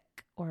were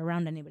sick or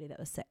around anybody that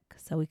was sick.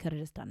 So we could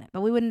have just done it,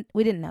 but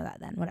we didn't know that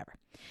then, whatever.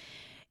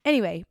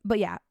 Anyway, but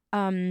yeah,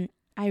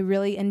 I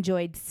really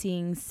enjoyed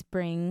seeing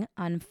spring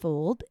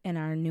unfold in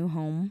our new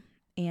home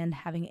and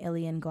having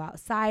Ilian go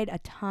outside a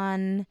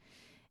ton.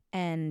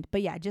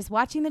 But yeah, just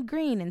watching the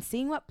green and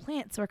seeing what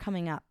plants were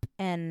coming up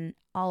and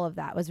all of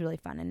that was really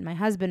fun. And my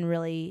husband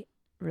really,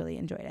 really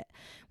enjoyed it.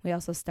 We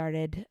also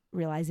started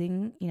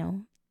realizing,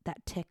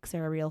 that ticks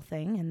are a real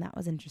thing, and that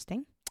was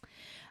interesting.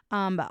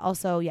 But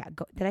also, yeah,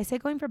 did I say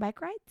going for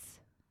bike rides?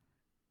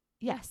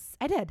 Yes,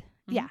 I did.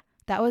 Mm-hmm. Yeah,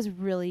 that was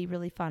really,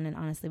 really fun. And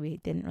honestly, we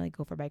didn't really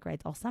go for bike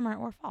rides all summer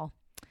or fall.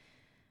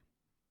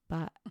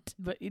 But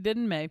you did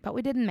in May.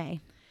 we did in May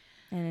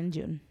and in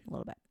June a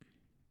little bit.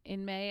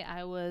 In May,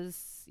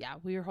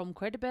 we were home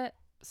quite a bit.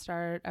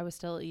 I was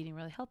still eating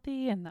really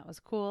healthy, and that was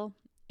cool.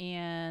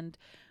 And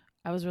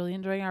I was really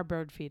enjoying our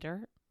bird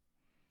feeder,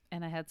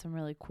 and I had some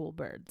really cool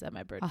birds at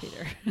my bird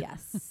feeder.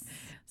 Yes.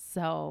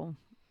 So,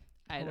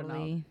 I don't know.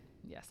 Totally.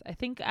 Yes, I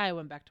think I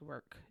went back to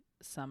work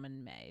some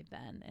in May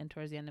then, and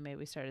towards the end of May,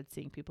 we started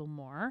seeing people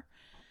more.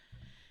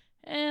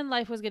 And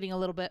life was getting a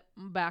little bit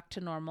back to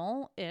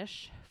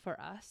normal-ish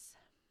for us.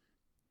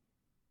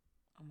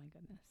 Oh, my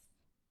goodness.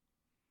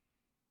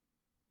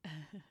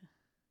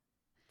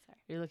 Sorry.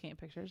 You're looking at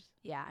pictures?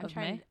 Yeah, Of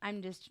May?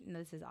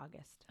 This is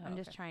August. Oh, I'm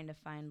just okay. trying to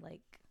find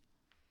like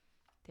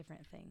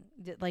different things,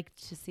 like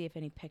to see if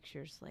any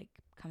pictures like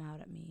come out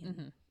at me. And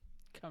Mm-hmm.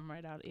 come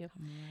right out at you.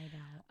 Come right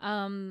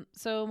out.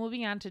 So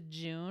moving on to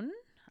June,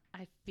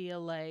 I feel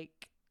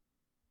like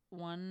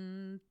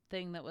one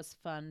thing that was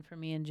fun for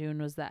me in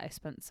June was that I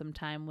spent some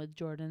time with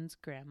Jordan's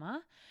grandma,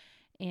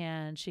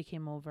 and she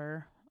came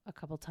over a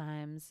couple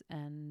times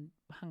and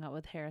hung out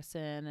with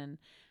Harrison, and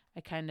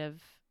I kind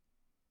of,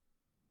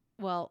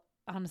 well,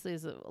 honestly,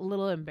 it's a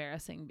little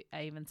embarrassing.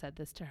 I even said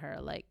this to her,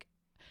 like,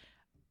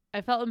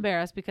 I felt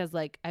embarrassed because,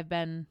 like, I've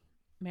been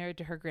married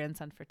to her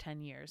grandson for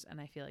 10 years, and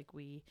I feel like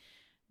we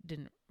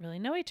didn't really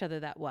know each other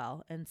that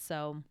well. And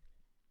so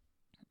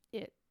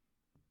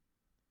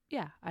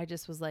I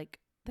just was like,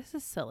 this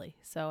is silly.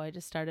 So I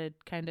just started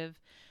kind of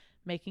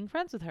making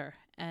friends with her,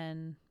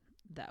 and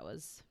that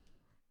was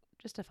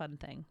just a fun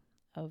thing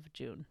of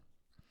June.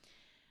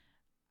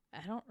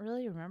 I don't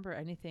really remember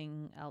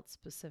anything else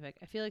specific.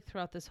 I feel like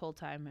throughout this whole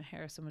time,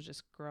 Harrison was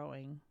just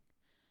growing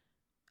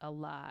a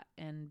lot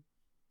and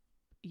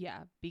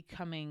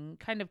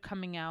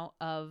coming out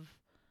of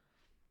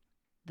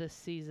the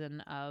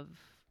season of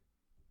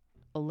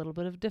a little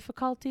bit of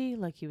difficulty.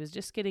 Like, he was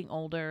just getting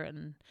older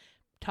and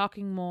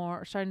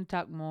starting to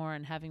talk more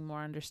and having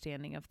more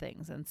understanding of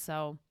things. And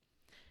so,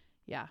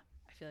 I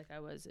feel like I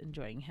was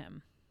enjoying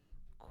him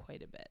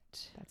quite a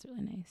bit. That's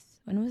really nice.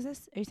 When was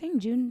this? Are you saying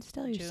June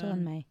still? Or you're still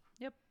in May?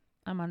 Yep.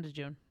 I'm on to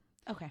June.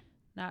 Okay.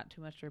 Not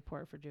too much to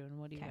report for June.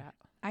 What do you got?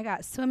 I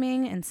got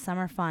swimming and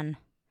summer fun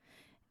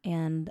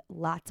and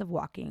lots of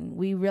walking.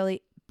 We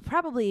really,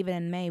 probably even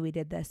in May we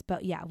did this,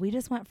 but we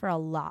just went for a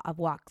lot of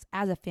walks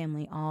as a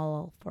family,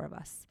 all 4 of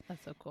us.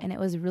 That's so cool. And it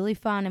was really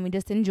fun, and we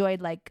just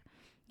enjoyed like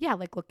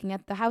looking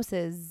at the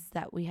houses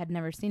that we had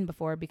never seen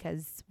before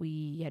because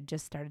we had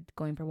just started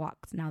going for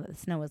walks now that the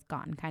snow was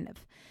gone, kind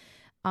of.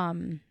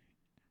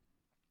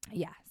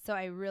 So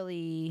I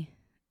really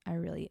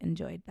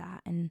enjoyed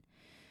that. And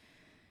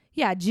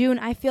June,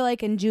 I feel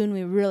like in June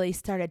we really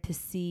started to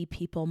see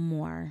people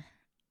more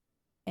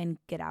and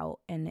get out,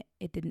 and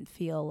it didn't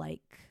feel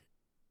like,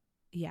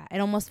 it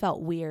almost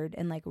felt weird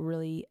and like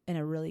really in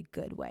a really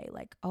good way.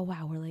 Like, oh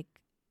wow, we're like,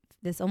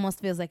 this almost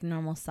feels like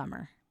normal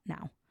summer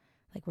now.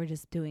 Like, we're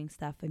just doing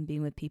stuff and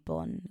being with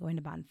people and going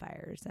to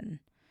bonfires, and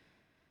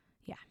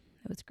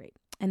it was great.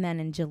 And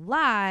then in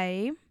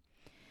July,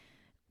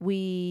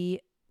 we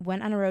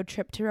went on a road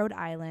trip to Rhode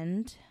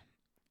Island.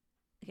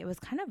 It was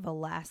kind of a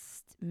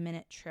last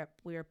minute trip.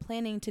 We were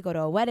planning to go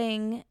to a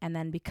wedding, and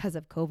then because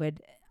of COVID,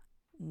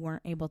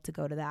 weren't able to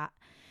go to that.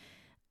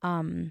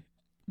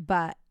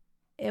 But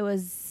it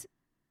was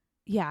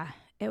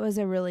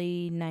a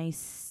really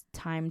nice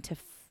time to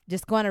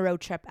just go on a road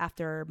trip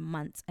after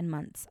months and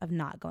months of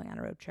not going on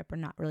a road trip or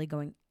not really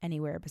going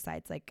anywhere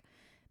besides like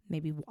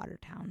maybe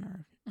Watertown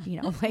or,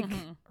 like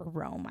or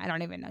Rome. I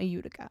don't even know,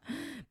 Utica.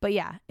 But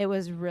it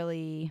was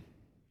really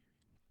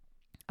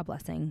a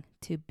blessing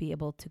to be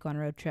able to go on a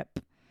road trip.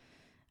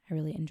 I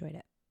really enjoyed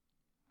it.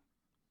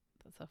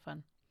 That's so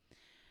fun.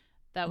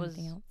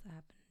 Anything else that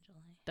happened in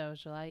July? That was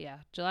July, yeah.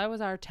 July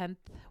was our 10th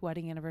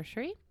wedding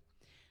anniversary.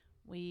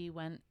 We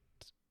went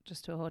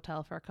just to a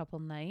hotel for a couple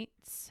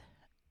nights,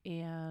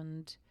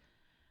 and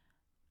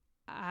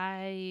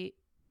I've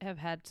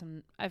had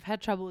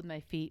trouble with my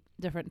feet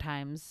different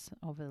times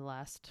over the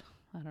last,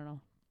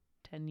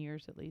 10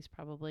 years at least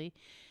probably.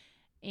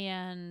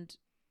 And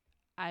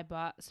I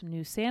bought some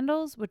new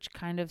sandals, which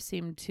kind of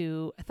seemed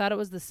to, I thought it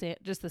was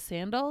just the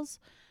sandals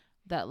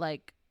that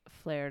like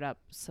flared up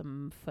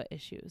some foot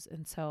issues.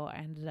 And so I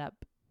ended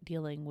up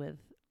dealing with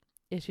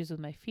issues with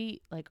my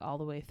feet like all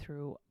the way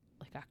through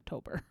like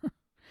October.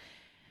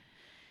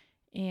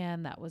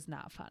 And that was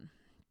not fun.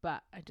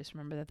 But I just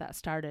remember that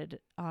started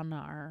on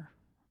our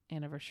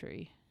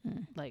anniversary,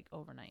 like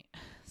overnight.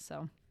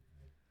 So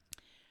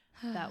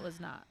that was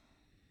not,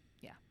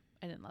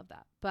 I didn't love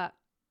that. But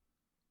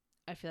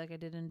I feel like I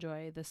did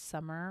enjoy this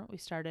summer. We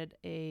started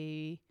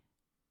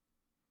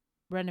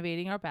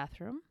renovating our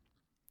bathroom.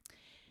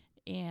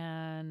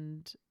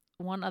 And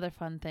one other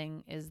fun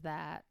thing is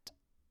that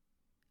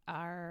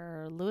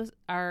our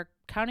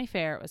county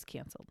fair was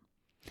canceled.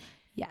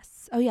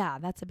 Yes. Oh yeah,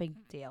 that's a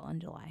big deal in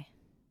July.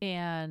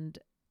 And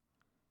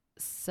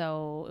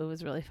so it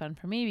was really fun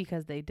for me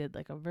because they did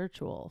like a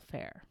virtual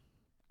fair.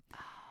 Oh.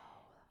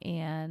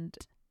 And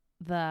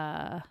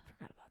I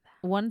forgot about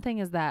that. One thing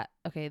is that,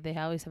 they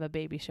always have a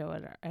baby show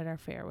at our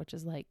fair, which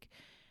is like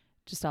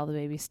just all the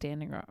babies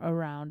standing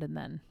around, and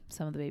then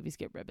some of the babies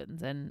get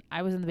ribbons. And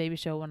I was in the baby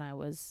show when I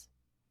was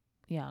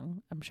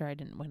young. I'm sure I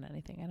didn't win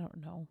anything. I don't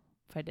know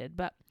if I did,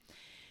 but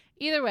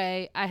either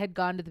way, I had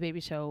gone to the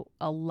baby show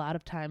a lot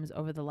of times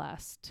over the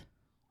last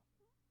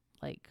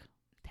like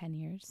 10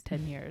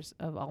 years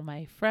of all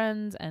my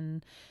friends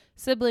and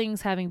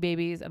siblings having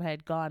babies, and I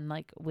had gone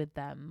like with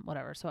them,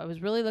 whatever. So I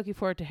was really looking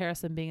forward to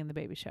Harrison being in the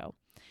baby show,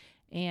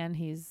 and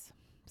he's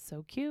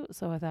so cute.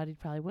 So I thought he'd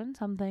probably win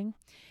something.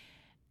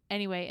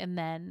 Anyway, and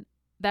then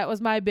that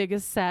was my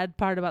biggest sad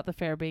part about the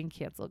fair being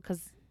canceled,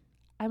 because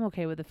I'm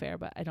okay with the fair,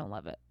 but I don't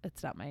love it.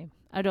 It's not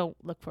I don't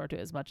look forward to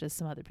it as much as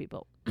some other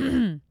people.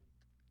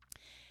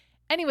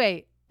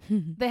 Anyway,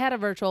 they had a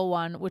virtual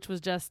one, which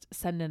was just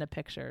send in a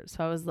picture.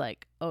 So I was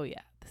like, oh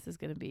yeah, this is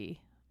going to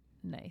be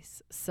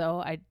nice. So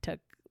I took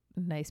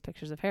nice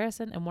pictures of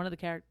Harrison, and one of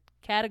the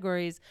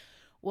categories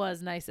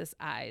was nicest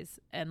eyes,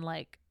 and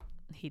like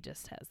he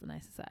just has the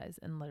nicest eyes,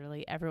 and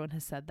literally everyone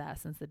has said that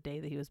since the day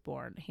that he was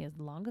born. He has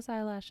the longest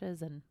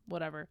eyelashes and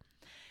whatever.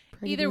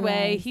 Pretty Either blue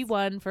way, eyes. he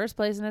won first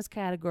place in his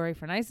category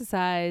for nicest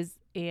eyes,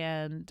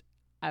 and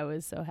I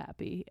was so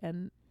happy,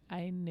 and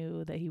I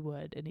knew that he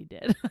would, and he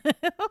did.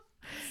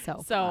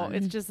 So So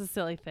it's fun. just a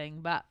silly thing,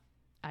 but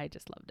I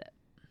just loved it.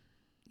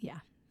 Yeah,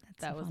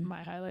 that's That so was fun.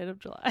 my highlight of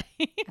July.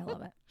 I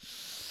love it.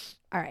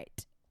 All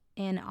right.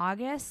 In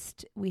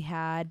August, we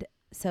had,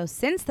 so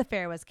since the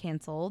fair was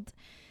canceled,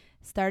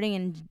 starting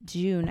in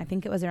June, I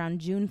think it was around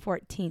June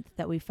 14th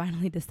that we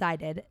finally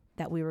decided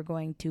that we were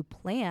going to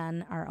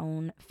plan our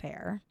own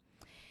fair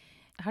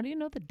How do you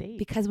know the date?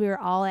 because we were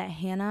all at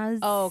Hannah's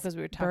Oh, because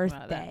we were talking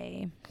about that.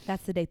 birthday.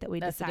 That's the date that we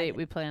That's the decided. date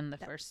we planned the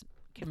That- first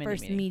The committee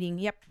first meeting. meeting.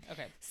 Yep.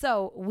 Okay.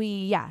 So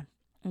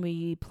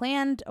we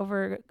planned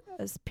over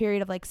a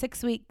period of like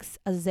 6 weeks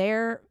a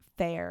Zare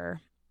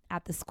fair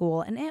at the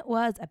school, and it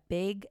was a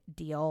big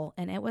deal,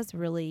 and it was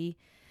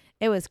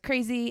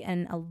crazy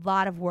and a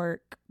lot of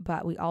work,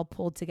 but we all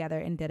pulled together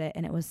and did it,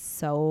 and it was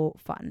so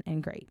fun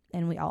and great.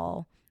 And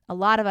a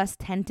lot of us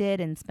tented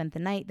and spent the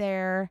night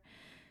there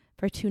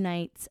for 2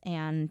 nights,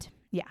 and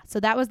yeah, so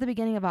that was the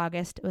beginning of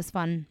August. It was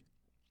fun.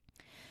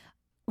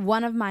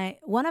 One of my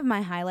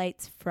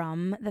highlights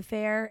from the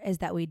fair is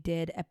that we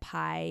did a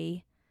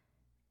pie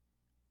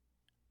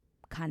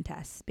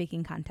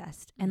baking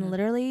contest, and Mhm.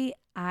 literally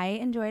I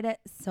enjoyed it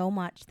so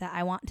much that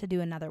I want to do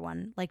another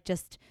one, like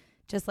just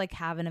like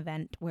have an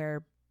event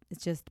where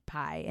it's just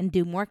pie and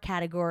do more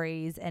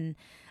categories, and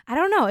I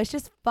don't know, it's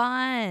just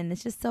fun.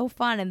 It's just so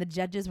fun, and the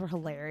judges were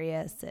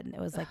hilarious, and it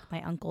was like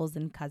my uncles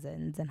and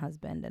cousins and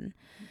husband, and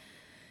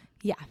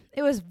yeah,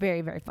 it was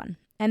very, very fun.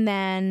 And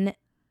then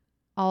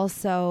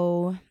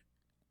also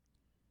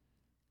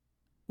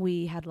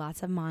we had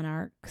lots of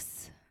monarch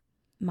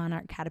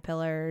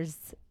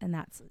caterpillars, and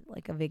that's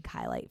like a big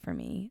highlight for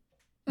me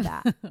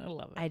that I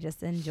love it. I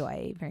just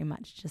enjoy very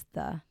much. Just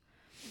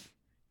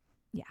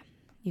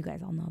you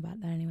guys all know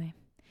about that anyway.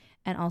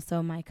 And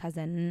also my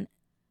cousin,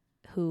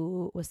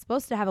 who was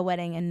supposed to have a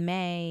wedding in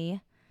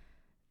May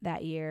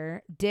that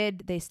year,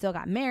 they still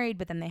got married,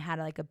 but then they had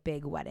like a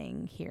big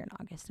wedding here in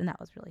August, and that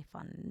was really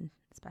fun and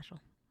special.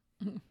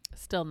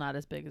 Still not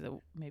as big as it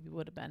maybe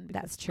would have been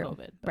because That's of true.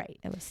 COVID. but Right.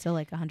 It was still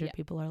like 100 Yeah.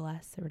 people or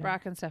less or whatever.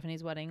 Brock and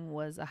Stephanie's wedding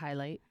was a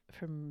highlight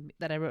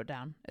that I wrote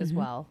down as Mhm.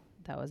 well.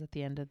 That was at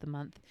the end of the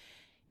month.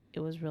 It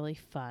was really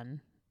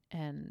fun,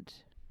 and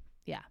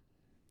yeah,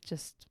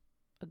 just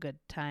a good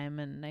time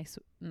and nice,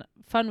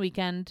 fun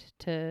weekend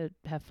to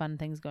have fun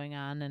things going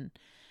on. And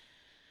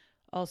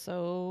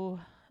also,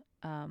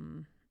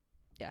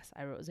 yes,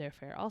 I wrote Zare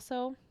Fair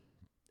also.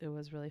 It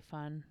was really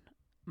fun.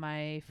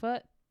 My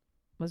foot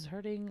was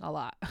hurting a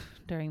lot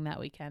during that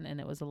weekend, and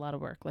it was a lot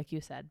of work, like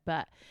you said,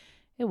 but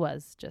it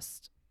was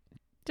just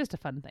a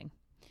fun thing.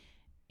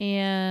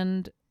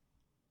 And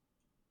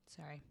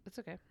Sorry. it's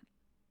okay.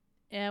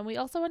 And we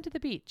also went to the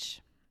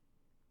beach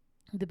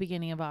the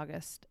beginning of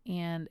August,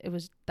 and I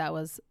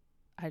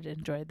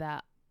enjoyed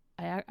that.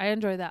 I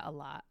enjoyed that a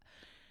lot.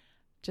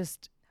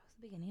 Just That was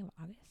the beginning of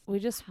August. we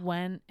just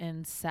went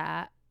and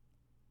sat,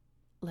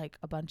 like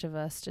a bunch of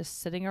us just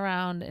sitting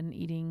around and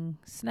eating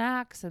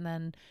snacks, and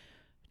then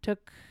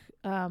took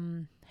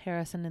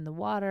Harrison in the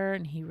water,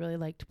 and he really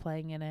liked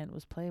playing in it,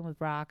 was playing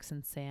with rocks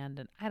and sand,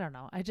 and I don't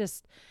know, it's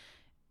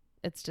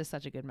just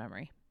such a good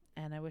memory,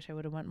 and I wish I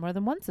would have went more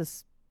than once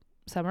this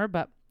summer,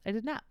 but I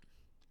did not.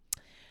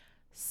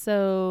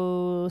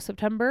 So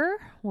September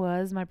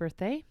was my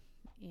birthday,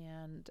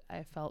 and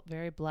I felt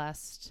very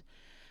blessed.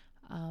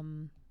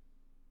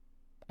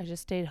 I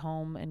just stayed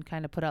home and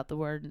kind of put out the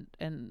word,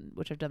 and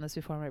which I've done this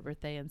before on my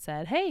birthday, and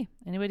said, hey,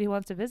 anybody who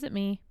wants to visit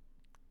me,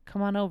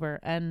 come on over.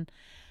 And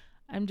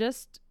I'm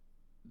just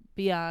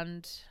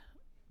beyond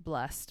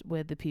blessed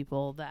with the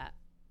people that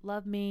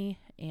love me,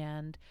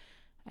 and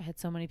I had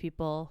so many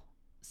people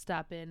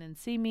stop in and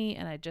see me,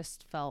 and I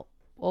just felt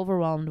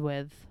overwhelmed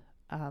with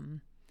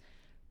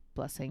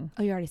blessing.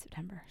 Oh, you're already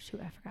September.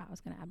 Shoot, I forgot. I was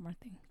going to add more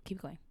things.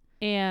 Keep going.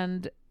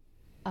 And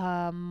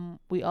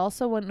we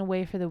also went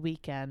away for the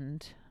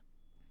weekend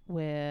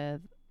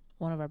with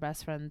one of our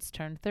best friends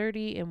turned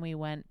 30, and we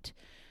went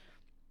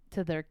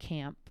to their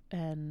camp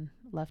and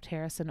left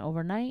Harrison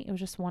overnight. It was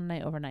just one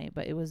night overnight,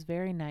 but it was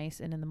very nice.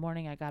 And in the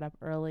morning I got up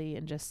early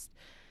and just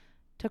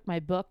took my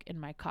book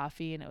and my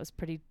coffee, and it was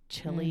pretty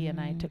chilly,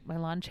 and I took my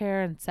lawn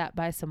chair and sat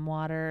by some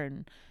water,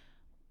 and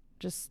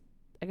just,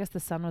 I guess the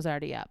sun was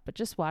already up, but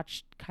just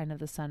watched kind of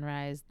the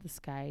sunrise, the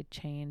sky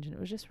change, and it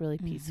was just really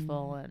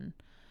peaceful. And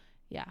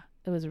yeah,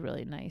 it was a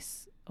really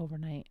nice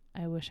overnight.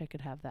 I wish I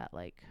could have that,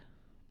 like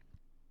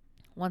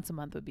once a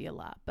month would be a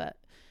lot, but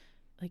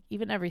like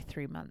even every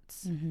 3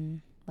 months,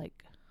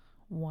 like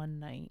one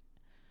night.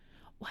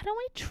 Why don't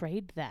we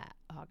trade that,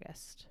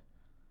 August?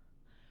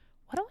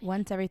 Why don't we?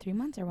 Once every 3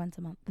 months or once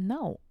a month?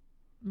 No,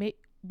 maybe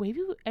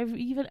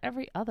even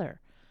every other.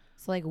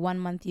 So like 1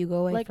 month you go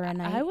away Like for a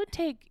night? I would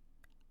take.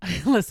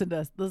 Listen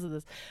to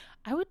this.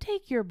 I would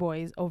take your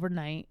boys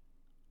overnight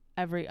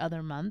every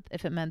other month,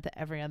 if it meant that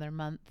every other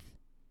month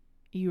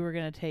you were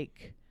going to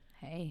take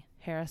Hey.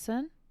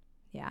 Harrison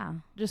Yeah.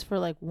 just for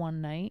like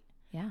one night.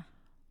 Yeah.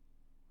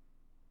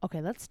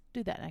 Okay, let's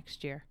do that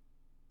next year,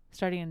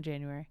 starting in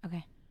January.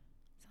 Okay.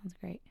 Sounds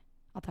great.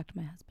 I'll talk to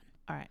my husband.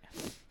 All right.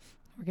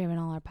 We're giving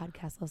all our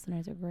podcast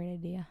listeners a great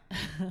idea.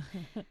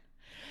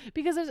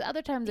 Because there's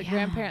other times that Yeah.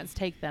 grandparents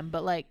take them,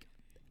 but like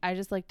I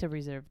just like to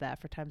reserve that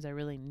for times I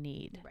really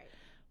need. Right.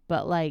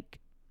 But like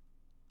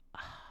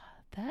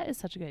that is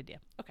such a good idea.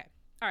 Okay.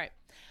 All right.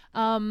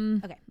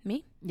 Okay.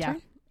 Me? Yeah.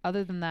 Turn?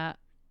 Other than that,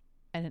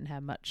 I didn't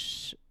have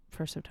much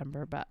for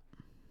September, but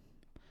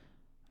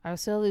I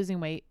was still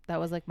losing weight. That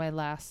was like my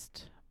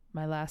last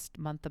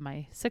month of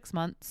my 6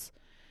 months,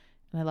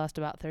 and I lost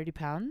about 30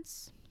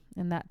 pounds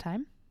in that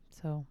time.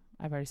 So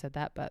I've already said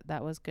that, but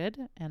that was good,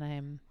 and I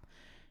am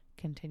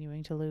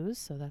continuing to lose,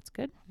 so that's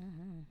good.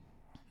 Mm-hmm.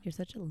 You're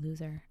such a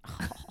loser.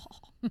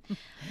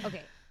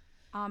 Okay.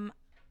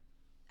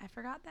 I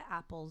forgot that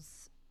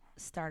apples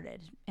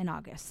started in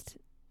August.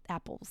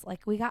 Apples.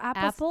 Like we got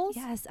apples. Apples?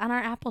 Yes, on our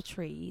apple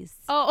trees.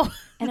 Oh,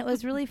 And it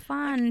was really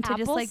fun to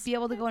just like apples? be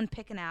able to go and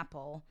pick an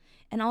apple.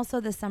 And also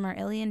this summer,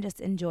 Ilian just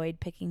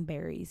enjoyed picking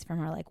berries from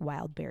our like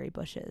wild berry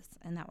bushes.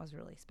 And that was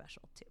really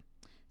special too.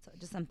 So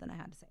just something I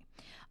had to say.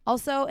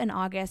 Also in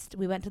August,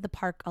 we went to the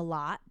park a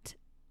lot,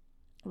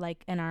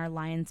 like in our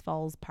Lions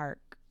Falls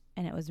Park.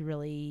 And it was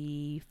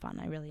really fun.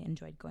 I really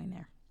enjoyed going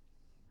there.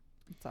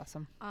 that's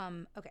awesome.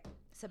 Okay.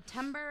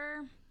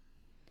 September,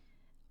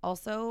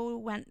 also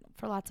went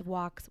for lots of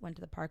walks, went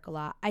to the park a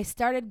lot. I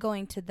started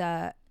going to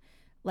the,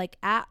 like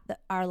at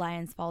our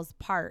Lions Falls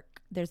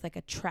Park, there's like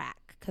a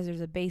track because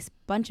there's a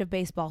bunch of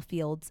baseball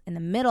fields in the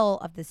middle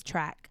of this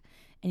track,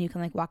 and you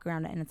can like walk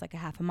around it, and it's like a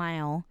half a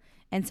mile.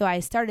 And so I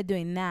started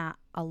doing that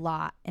a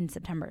lot in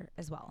September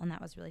as well, and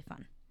that was really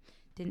fun.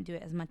 Didn't do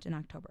it as much in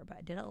October, but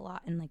I did it a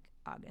lot in like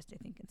August, I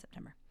think, in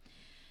September.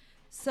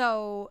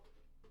 So,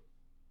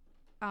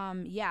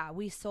 yeah,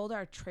 we sold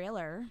our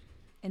trailer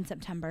in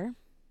September,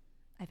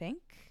 I think.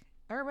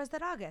 Or was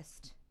that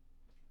August?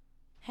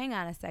 Hang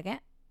on a second.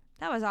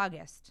 That was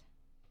August.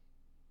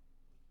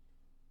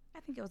 I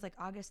think it was like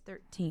August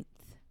 13th,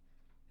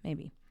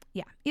 maybe.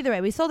 Yeah. Either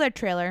way, we sold our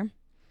trailer.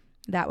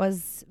 That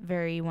was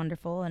very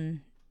wonderful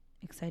and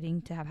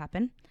exciting to have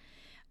happen.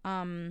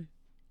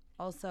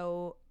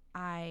 Also,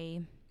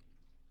 I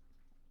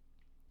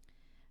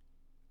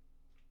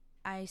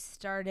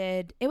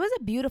started, it was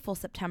a beautiful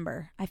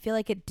September. I feel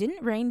like it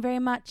didn't rain very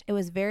much. It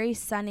was very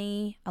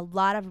sunny, a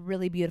lot of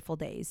really beautiful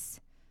days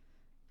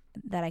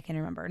that I can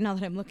remember. Now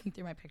that I'm looking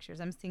through my pictures,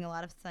 I'm seeing a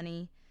lot of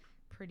sunny,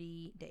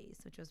 pretty days,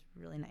 which was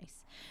really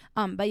nice.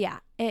 But yeah,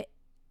 it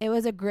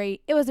was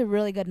a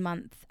really good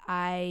month.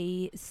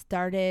 I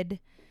started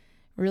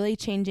really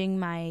changing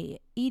my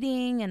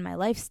eating and my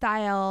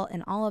lifestyle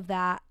and all of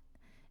that.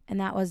 And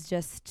that was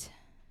just,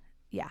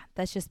 yeah,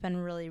 that's just been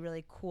really,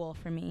 really cool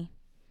for me.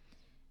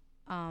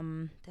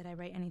 Did I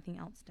write anything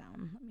else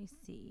down? Let me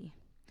see.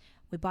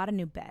 We bought a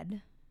new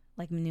bed,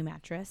 like a new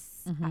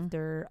mattress,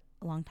 after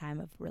a long time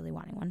of really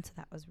wanting one. So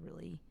that was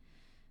really,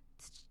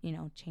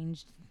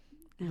 changed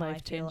how I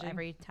feel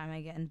every time I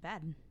get in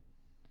bed.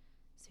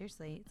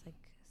 Seriously, it's like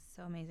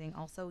so amazing.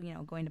 Also,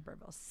 going to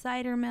Burville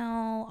Cider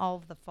Mill, all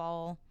of the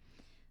fall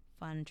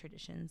fun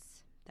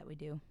traditions that we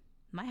do.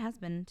 My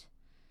husband,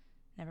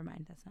 never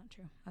mind, that's not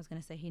true. I was going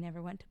to say he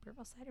never went to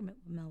Burville Cider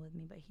Mill with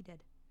me, but he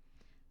did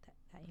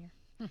that year.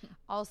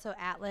 Also,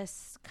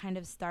 Atlas kind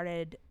of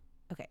started,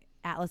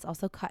 Atlas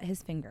also cut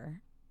his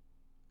finger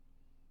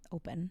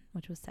open,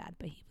 which was sad,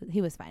 but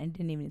he was fine. He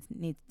didn't even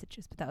need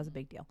stitches, but that was a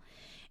big deal.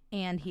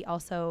 And he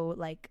also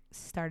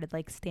started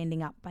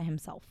standing up by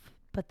himself.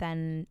 But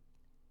then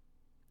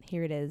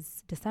here it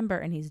is December,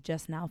 and he's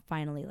just now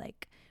finally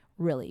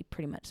really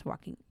pretty much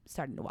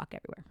starting to walk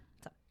everywhere.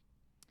 So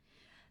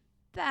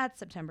that's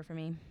September for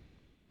me,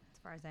 as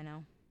far as I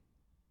know.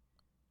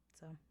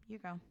 So you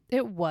go.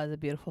 It was a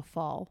beautiful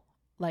fall.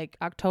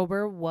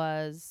 October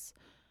was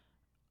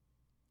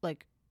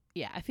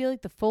I feel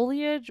like the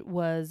foliage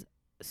was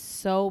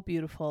so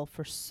beautiful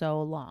for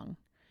so long.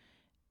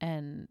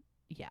 And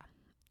yeah,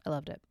 I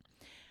loved it.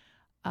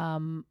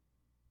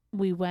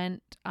 We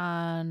went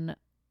on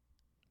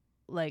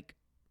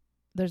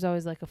there's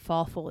always a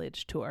fall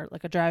foliage tour,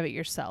 a drive it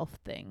yourself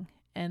thing.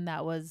 And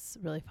that was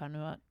really fun.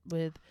 We went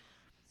with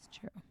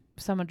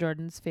some of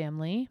Jordan's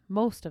family,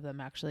 most of them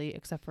actually,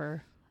 except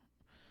for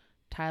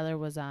Tyler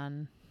was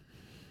on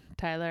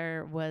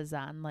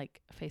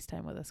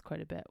FaceTime with us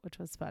quite a bit, which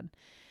was fun.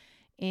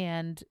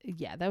 And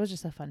yeah, that was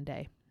just a fun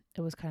day. It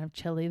was kind of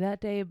chilly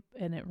that day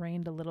and it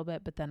rained a little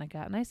bit, but then it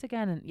got nice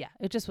again. And yeah,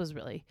 it just was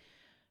really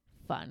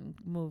fun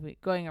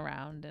going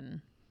around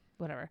and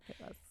whatever. It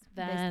was.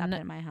 Then, they stopped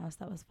at my house.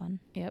 That was fun.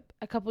 Yep.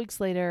 A couple weeks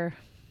later,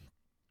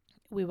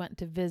 we went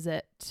to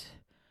visit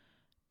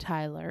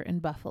Tyler in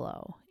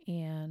Buffalo,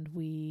 and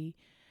we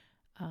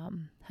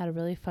had a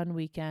really fun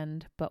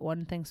weekend. But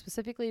one thing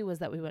specifically was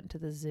that we went to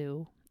the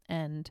zoo,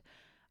 and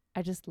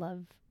I just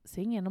love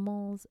seeing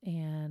animals,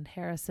 and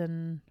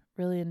Harrison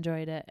really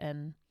enjoyed it,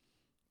 and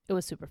it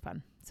was super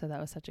fun. So that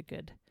was such a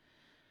good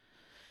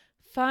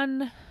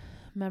fun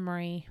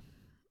memory.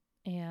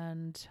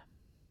 And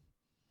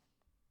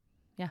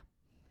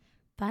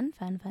Fun.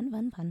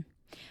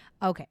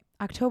 Okay.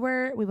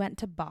 October, we went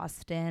to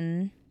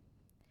Boston,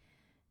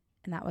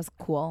 and that was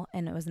cool.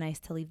 And it was nice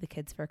to leave the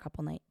kids for a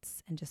couple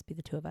nights and just be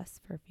the two of us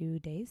for a few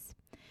days.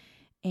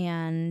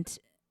 And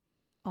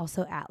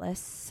also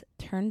Atlas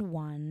turned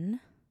 1.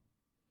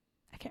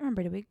 I can't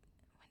remember. We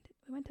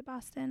went to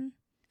Boston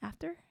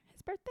after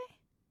his birthday?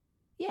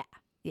 Yeah.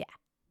 It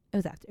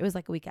was after. It was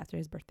like a week after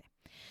his birthday.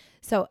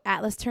 So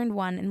Atlas turned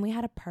 1 and we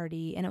had a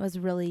party and it was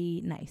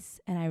really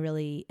nice and I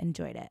really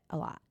enjoyed it a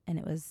lot. And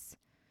it was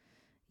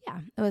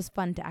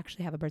fun to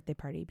actually have a birthday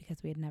party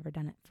because we had never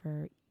done it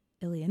for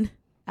Ilian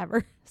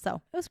ever.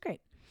 So it was great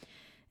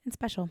and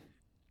special.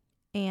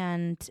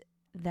 And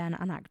then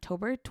on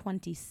October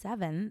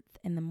 27th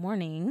in the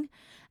morning,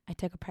 I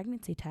took a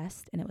pregnancy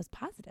test and it was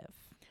positive.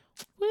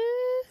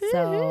 Woo-hoo.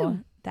 So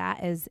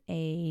that is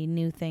a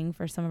new thing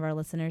for some of our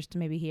listeners to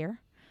maybe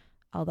hear.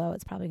 Although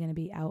it's probably going to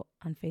be out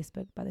on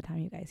Facebook by the time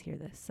you guys hear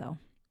this. So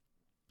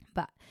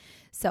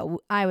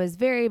I was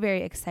very,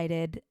 very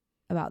excited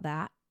about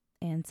that.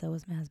 And so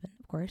was my husband,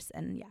 of course.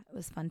 And yeah, it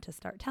was fun to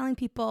start telling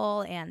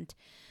people. And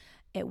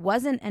it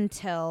wasn't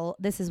until,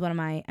 I'm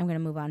going to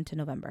move on to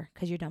November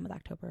because you're done with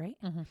October, right?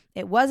 Mm-hmm.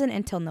 It wasn't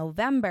until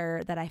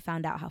November that I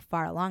found out how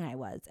far along I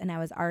was. And I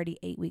was already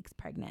 8 weeks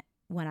pregnant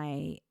when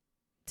I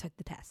took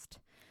the test.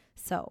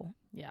 So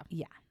yeah.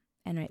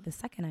 And right this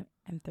second,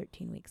 I'm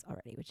 13 weeks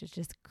already, which is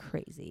just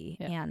crazy.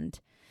 Yeah. And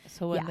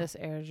so when this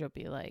airs, you'll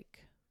be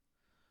like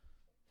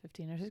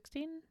 15 or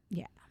 16?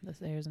 Yeah. This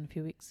airs in a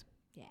few weeks.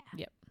 Yeah.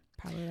 Yep.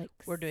 Probably like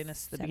We're doing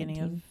this at the 17.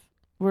 beginning of...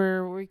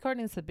 We're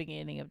recording this at the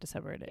beginning of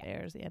December. And it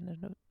airs the end of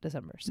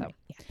December. So right.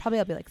 Yeah, probably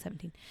I'll be like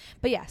 17.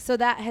 But yeah, so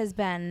that has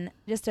been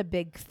just a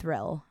big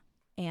thrill.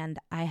 And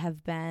I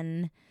have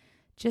been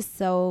just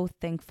so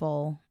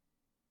thankful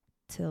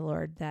to the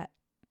Lord that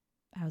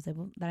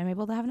I'm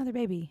able to have another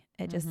baby.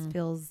 It just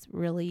feels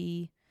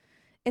really,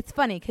 it's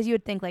funny because you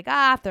would think like,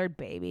 third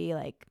baby,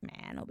 like,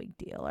 man, no big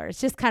deal. Or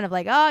it's just kind of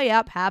like, oh,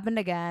 yep, happened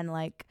again.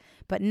 Like,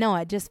 but no,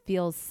 it just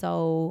feels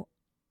so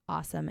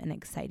awesome and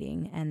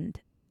exciting.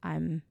 And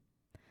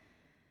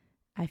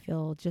I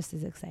feel just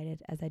as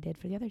excited as I did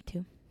for the other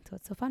two. So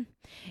it's so fun.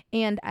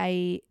 And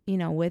I,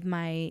 with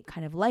my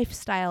kind of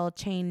lifestyle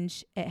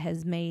change, it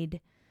has made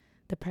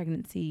the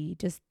pregnancy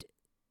just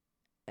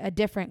a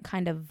different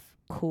kind of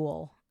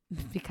cool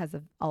because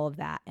of all of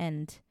that.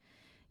 And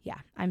yeah,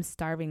 I'm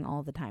starving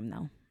all the time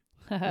though.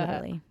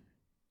 Literally.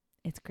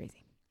 It's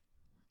crazy.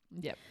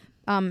 Yep.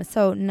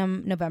 So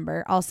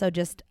November, also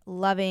just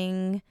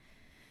loving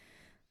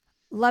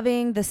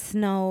the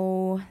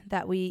snow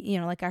that we,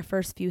 like our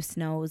first few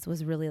snows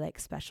was really like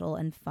special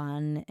and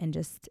fun, and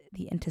just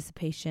the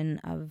anticipation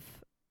of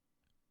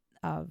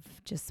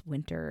just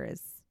winter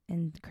is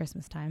in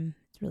Christmas time.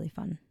 It's really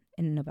fun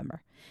in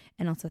November.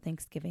 And also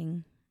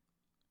Thanksgiving.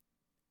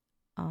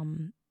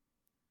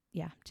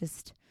 Yeah,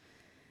 just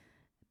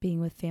being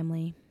with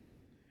family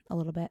a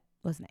little bit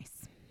was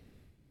nice.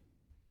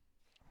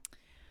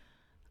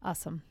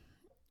 Awesome.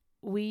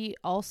 We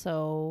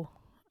also,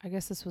 I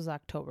guess this was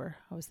October.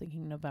 I was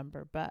thinking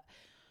November, but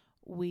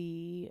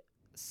we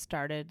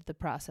started the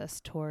process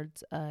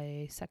towards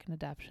a second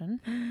adoption.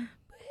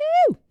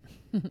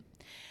 Woo!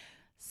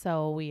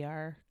 So we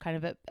are kind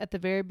of at the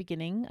very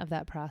beginning of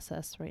that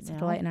process right now.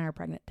 Delight and I are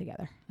pregnant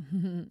together.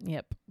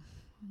 Yep.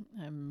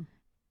 I'm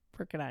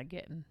working on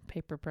getting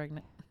paper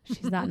pregnant.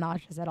 She's not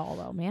nauseous at all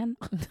though, man.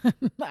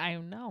 I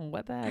know.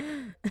 What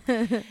the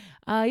heck?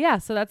 Yeah,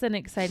 so that's an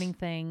exciting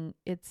thing.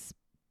 It's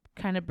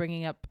kind of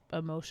bringing up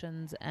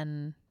emotions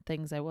and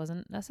things I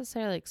wasn't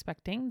necessarily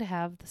expecting to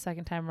have the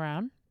second time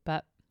around,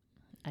 but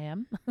I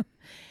am.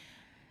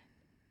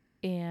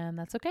 And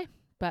that's okay.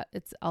 But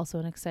it's also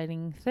an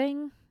exciting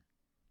thing.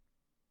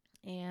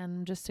 And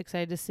I'm just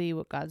excited to see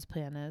what God's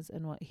plan is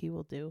and what he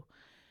will do.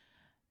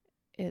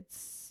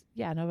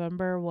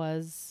 November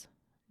was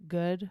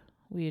good.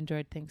 We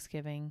enjoyed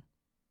Thanksgiving.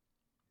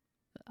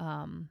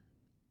 It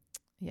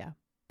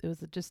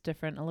was just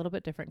different, a little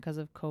bit different because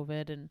of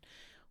COVID, and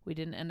we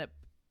didn't end up.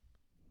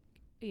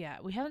 Yeah,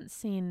 we haven't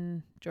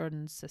seen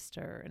Jordan's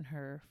sister and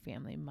her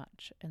family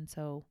much, and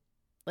so,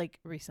 like,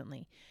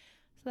 recently.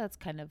 So that's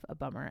kind of a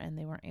bummer, and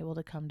they weren't able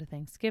to come to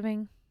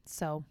Thanksgiving.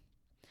 So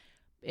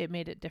it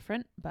made it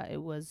different, but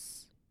it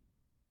was,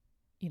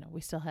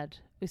 we still had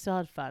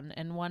fun.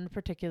 And one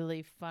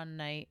particularly fun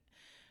night,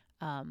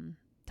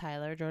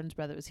 Tyler, Jordan's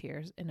brother, was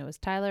here, and it was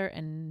Tyler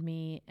and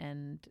me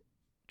and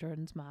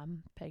Jordan's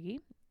mom, Peggy,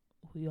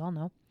 who you all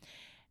know.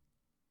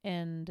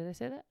 And did I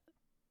say that?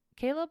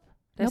 Caleb?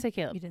 Did I say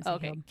Caleb? You didn't say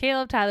okay.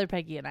 Caleb, Tyler,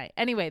 Peggy, and I.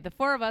 Anyway, the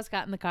four of us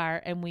got in the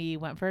car and we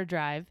went for a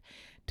drive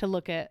to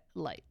look at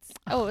lights.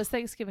 Oh, it was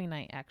Thanksgiving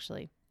night,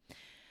 actually.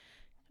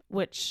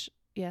 Which,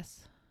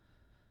 yes.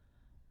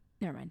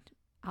 Never mind.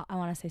 I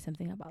want to say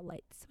something about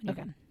lights. When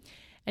you're done.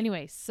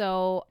 Anyway,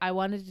 so I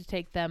wanted to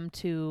take them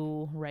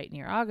to right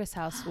near August's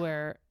house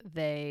where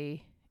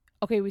we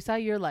saw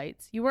your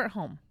lights. You weren't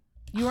home.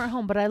 You weren't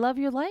home, but I love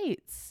your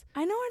lights.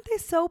 I know, aren't they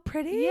so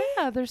pretty?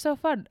 Yeah, they're so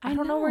fun. I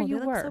don't know where you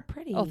they were. look so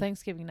pretty. Oh,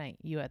 Thanksgiving night.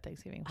 You had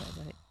Thanksgiving plans,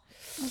 I think.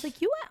 I was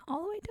like, you went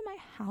all the way to my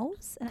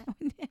house,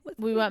 and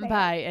We went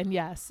by, and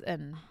yes,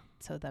 and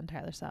so then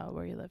Tyler saw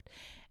where you lived.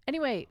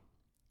 Anyway,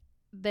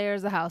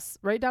 there's a house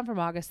right down from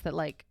August that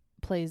like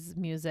plays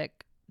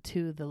music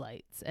to the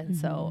lights, and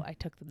so I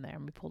took them there,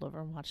 and we pulled over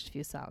and watched a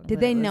few songs. Did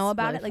and they it was know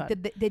about really it? Like,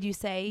 fun. did you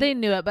say They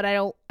knew it, but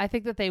I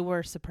think that they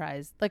were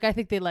surprised. Like, I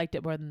think they liked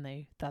it more than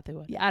they thought they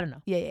would. Yeah. I don't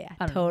know. Yeah,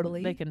 I don't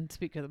totally. know. They can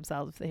speak for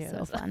themselves if they hear So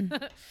this. fun.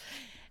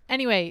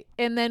 Anyway,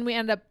 and then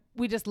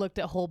we just looked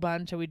at a whole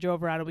bunch, and we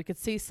drove around, and we could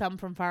see some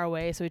from far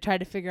away, so we tried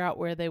to figure out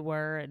where they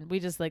were, and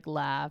we just like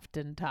laughed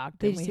and talked,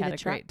 Did and you we see had the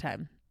a great truck?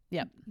 time.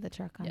 Yep. The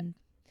truck on. Yep.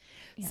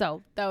 Yeah.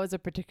 So that was a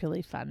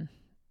particularly fun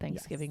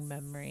Thanksgiving Yes.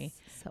 memory.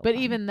 So But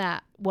fun. even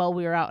that, while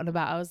we were out and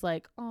about, I was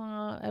like,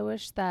 oh, I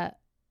wish that,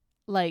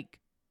 like,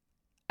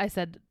 I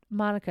said,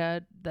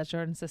 Monica, that's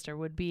Jordan's sister,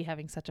 would be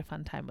having such a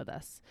fun time with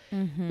us.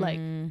 Like,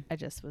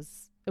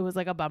 it was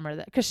like a bummer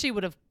that, because she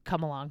would have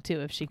come along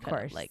too if she could have,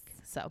 course. like,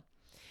 so.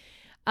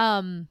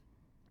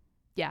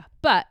 Yeah,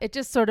 but it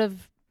just sort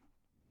of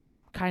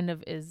kind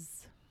of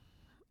is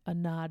a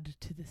nod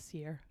to this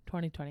year,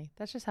 2020.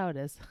 That's just how it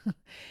is.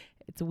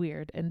 It's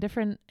weird and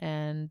different,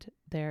 and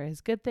there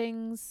is good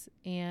things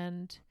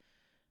and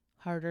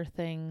harder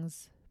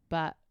things,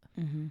 but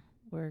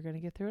we're going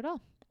to get through it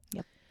all.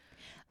 Yep.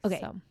 Okay.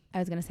 So, I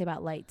was gonna say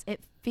about lights.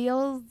 It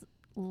feels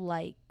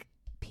like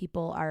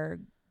people are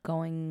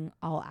going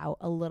all out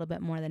a little bit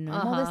more than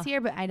normal this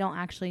year, but I don't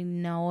actually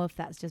know if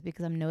that's just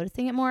because I'm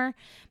noticing it more.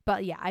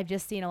 But yeah, I've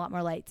just seen a lot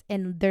more lights.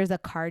 And there's a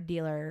car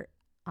dealer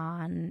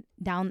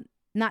down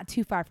not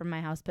too far from my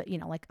house, but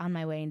like on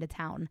my way into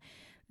town,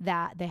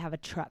 that they have a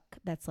truck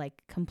that's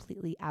like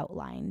completely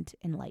outlined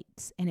in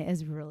lights, and it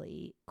is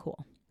really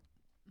cool.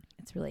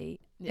 It's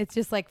really it's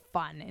just like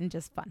fun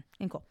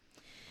and cool.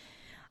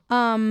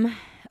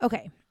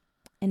 Okay.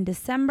 In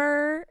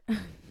December,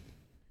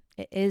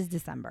 it is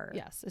December.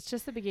 yes, it's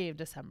just the beginning of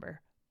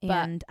December.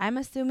 And I'm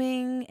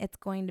assuming it's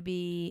going to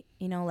be,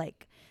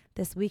 like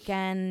this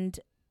weekend,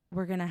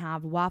 we're going to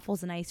have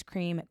waffles and ice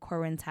cream at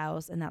Corwin's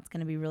house, and that's going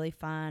to be really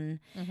fun.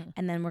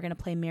 And then we're going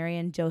to play Mary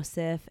and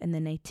Joseph in the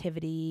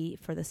Nativity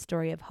for the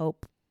Story of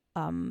Hope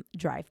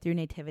drive-through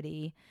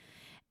Nativity.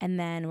 And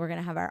then we're going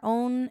to have our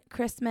own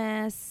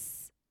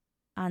Christmas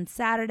on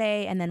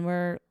Saturday, and then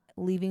we're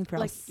leaving for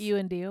Like you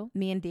and Dio?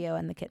 me and Dio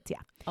and the kids, yeah.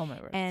 Oh my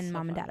word. And so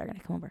mom and fun. dad are going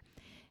to come over.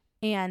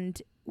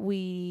 And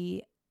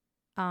we're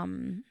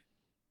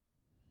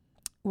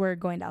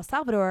going to El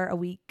Salvador a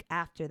week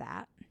after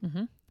that.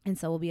 And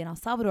so we'll be in El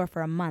Salvador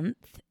for a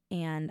month,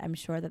 and I'm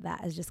sure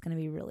that is just going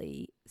to be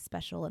really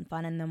special and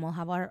fun. And then we'll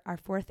have our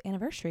 4th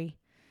anniversary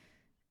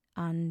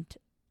on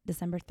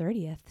December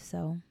 30th.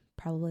 So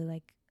probably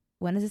like,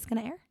 when is this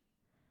going to air?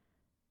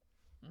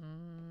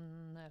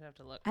 I'd have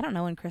to look. I don't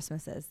know when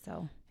Christmas is,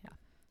 so Yeah.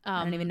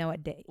 I don't even know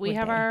what day. We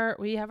have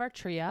our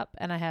tree up,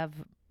 and I have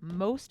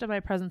most of my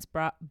presents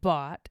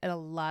bought, and a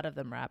lot of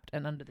them wrapped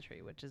and under the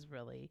tree, which is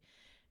really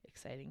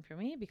exciting for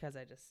me because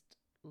I just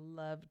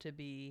love to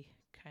be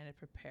kind of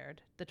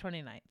prepared. The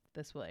 29th.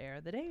 This will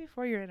air the day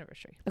before your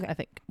anniversary. Okay. I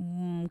think.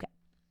 Okay.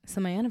 So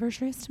my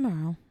anniversary is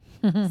tomorrow.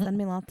 Send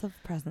me lots of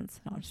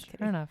presents. No, I'm just Fair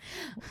kidding. enough.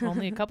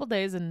 Only a couple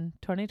days in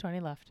 2020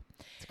 left.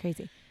 It's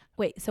crazy.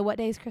 Wait, so what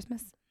day is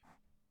Christmas?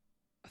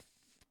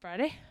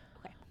 Friday?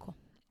 Okay, cool.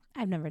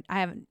 I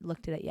haven't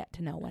looked at it yet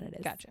to know when it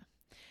is. Gotcha.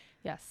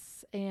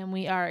 Yes. And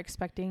we are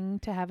expecting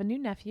to have a new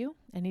nephew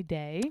any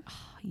day.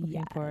 Oh,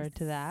 Looking forward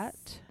to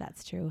that.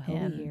 That's true. He'll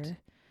And be here.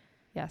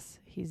 Yes,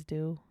 he's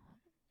due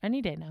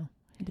any day now.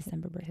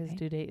 December birthday. His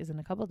due date is in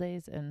a couple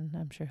days, and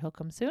I'm sure he'll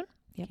come soon.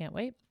 Yep. Can't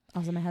wait.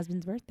 Also, my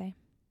husband's birthday.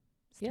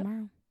 It's Yep.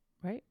 tomorrow.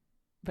 Right?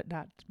 But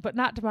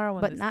not tomorrow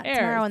when But this not airs,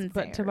 tomorrow when this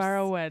but airs.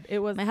 tomorrow when it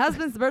was. My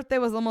husband's birthday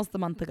was almost a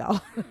month ago.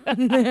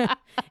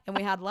 And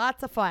we had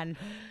lots of fun.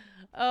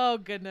 Oh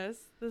goodness,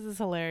 this is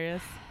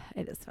hilarious.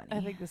 It is funny. I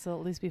think this will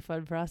at least be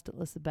fun for us to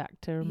listen back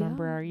to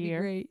remember Yeah, our it'd be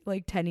year. Great.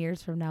 Like 10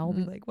 years from now, we'll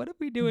be Mhm. like, what did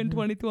we do in Mhm.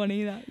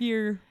 2020 that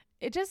year?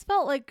 It just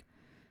felt like,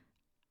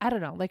 I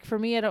don't know, like for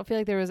me, I don't feel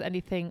like there was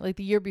anything like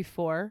the year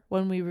before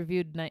when we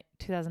reviewed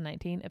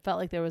 2019. It felt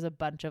like there was a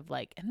bunch of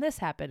like, and this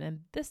happened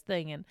and this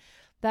thing and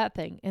that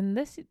thing. And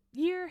this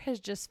year has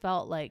just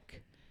felt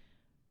like,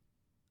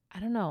 I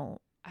don't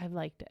know, I've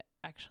liked it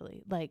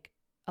actually. Like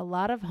a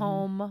lot of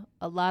home,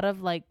 a lot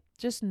of like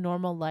just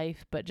normal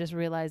life, but just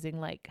realizing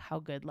like how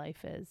good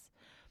life is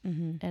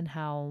and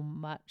how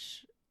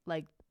much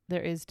like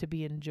there is to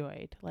be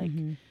enjoyed. Like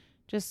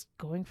just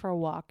going for a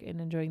walk and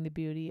enjoying the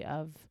beauty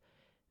of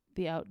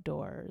the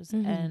outdoors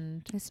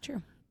and It's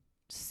true.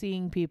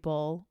 seeing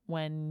people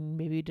when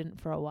maybe you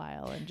didn't for a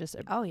while and just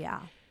Oh,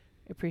 yeah.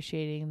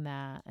 appreciating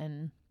that.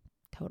 And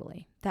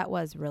Totally. That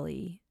was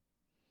really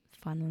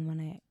fun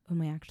when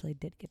we actually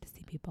did get to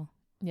see people.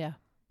 yeah,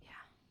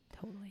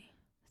 Totally.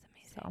 It's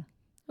amazing.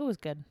 so it was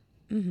good.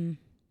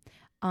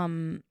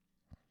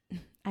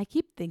 I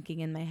keep thinking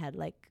in my head,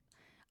 like,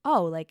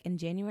 oh, like in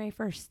January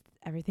 1st,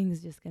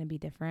 everything's just going to be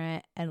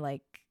different. And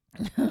like,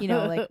 You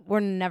know, like we're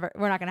not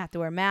going to have to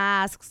wear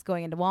masks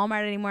going into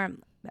Walmart anymore.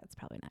 That's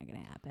probably not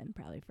going to happen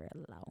probably for a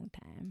long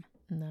time.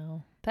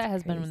 No, that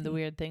has been the crazy.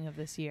 weird thing of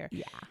this year.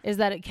 Yeah. Is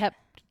that it kept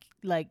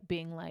like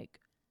being like,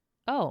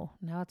 oh,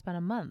 now it's been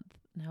a month.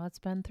 Now it's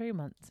been 3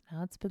 months.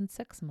 Now it's been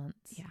 6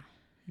 months. Yeah.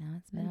 Now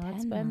it's been 10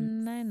 it's months.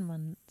 been 9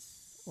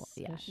 months. Well,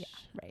 yeah,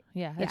 right.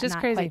 Yeah, Yeah, it's just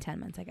not crazy. quite 10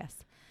 months, I guess.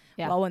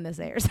 Yeah. Well, when this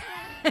airs.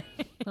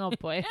 Oh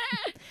boy.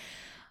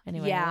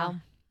 Anyway, Yeah.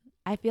 well,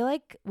 I feel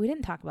like we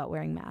didn't talk about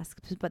wearing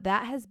masks, but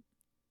that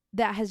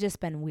has just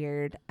been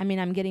weird. I mean,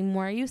 I'm getting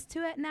more used to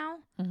it now.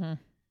 mm-hmm.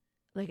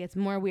 Like it's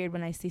more weird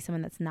when I see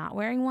someone that's not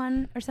wearing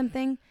one or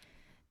something.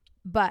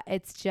 But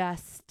it's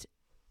just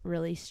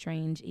really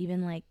strange,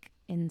 even like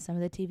in some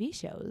of the TV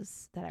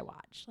shows that I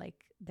watch. Like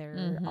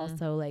they're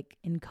also like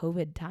in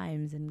COVID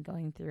times and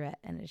going through it,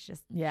 and it's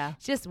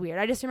just weird.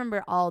 I just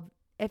remember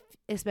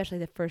especially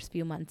the first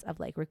few months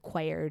of like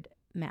required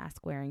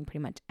mask wearing pretty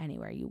much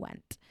anywhere you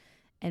went,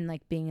 and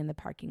like being in the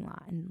parking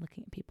lot and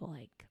looking at people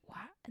like,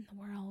 what in the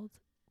world?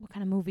 What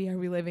kind of movie are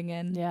we living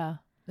in? Yeah,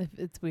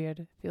 it's weird.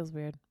 It feels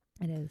weird.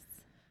 It is.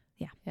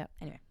 Yeah. Yeah.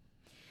 Anyway.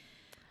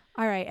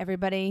 All right,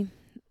 everybody.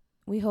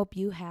 We hope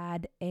you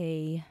had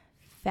a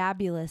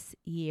fabulous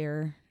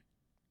year.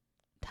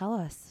 Tell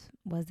us,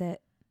 what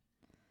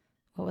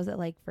was it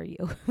like for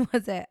you?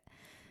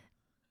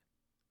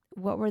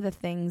 What were the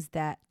things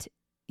that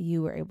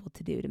you were able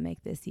to do to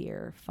make this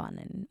year fun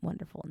and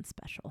wonderful and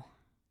special?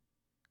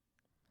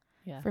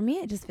 Yeah. For me,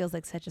 it just feels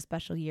like such a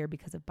special year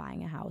because of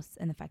buying a house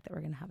and the fact that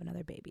we're going to have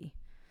another baby.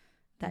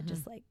 That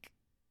just like,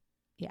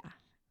 yeah.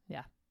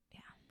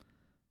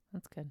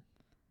 That's good.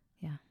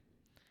 Yeah.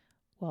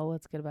 Well,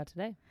 what's good about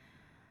today?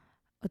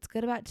 What's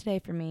good about today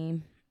for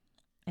me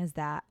is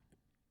that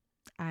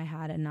I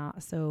had a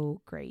not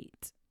so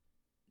great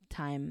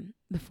time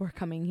before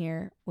coming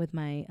here with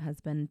my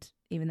husband,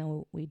 even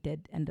though we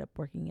did end up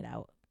working it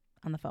out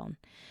on the phone.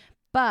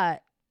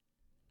 But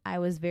I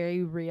was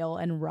very real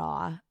and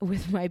raw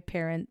with my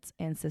parents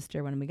and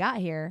sister when we got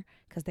here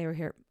because they were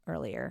here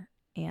earlier.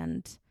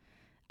 And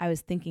I was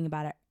thinking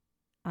about it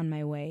on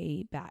my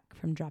way back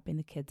from dropping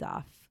the kids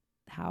off,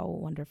 how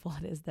wonderful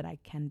it is that I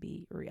can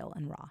be real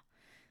and raw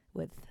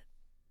with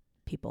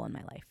people in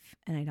my life.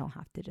 And I don't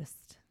have to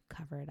just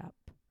cover it up.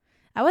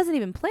 I wasn't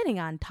even planning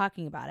on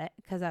talking about it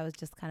because I was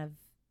just I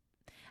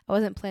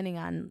wasn't planning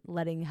on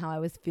letting how I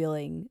was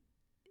feeling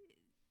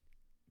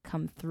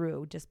come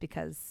through just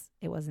because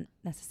it wasn't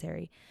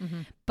necessary.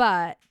 Mm-hmm.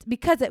 But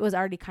because it was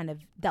already kind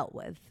of dealt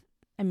with,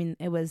 I mean,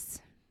 it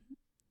was,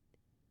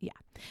 yeah.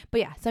 But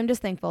yeah, so I'm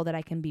just thankful that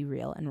I can be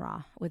real and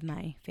raw with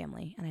my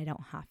family and I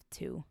don't have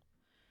to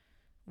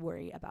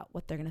worry about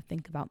what they're going to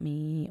think about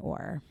me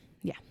or,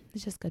 yeah,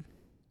 it's just good.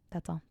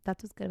 That's all.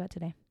 That's what's good about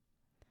today.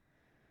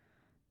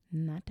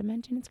 Not to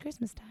mention it's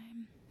Christmas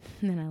time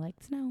and I like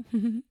snow.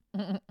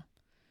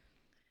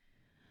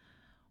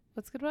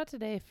 What's good about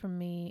today for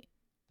me?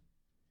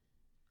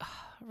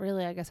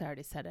 Really, I guess I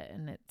already said it,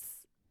 and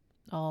it's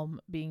all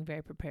being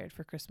very prepared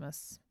for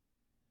Christmas.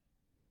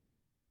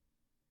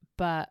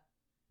 But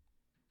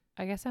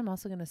I guess I'm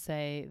also going to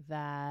say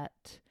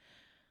that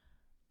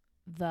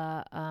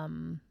the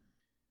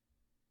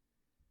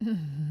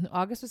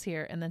August was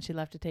here, and then she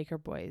left to take her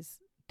boys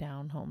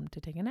down home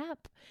to take a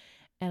nap.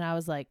 And I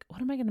was like,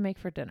 what am I going to make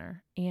for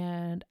dinner?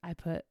 And I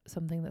put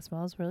something that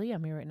smells really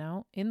yummy right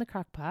now in the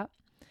crock pot.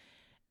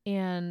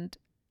 And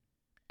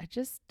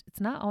it's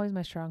not always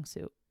my strong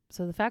suit.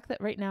 So the fact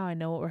that right now I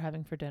know what we're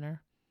having for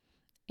dinner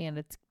and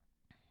it's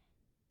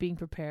being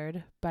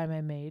prepared by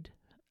my maid,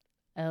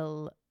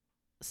 El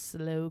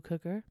Slow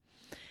Cooker,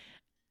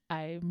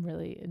 I'm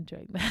really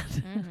enjoying that.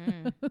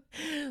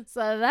 Mm-hmm.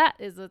 So that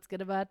is what's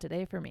good about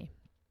today for me.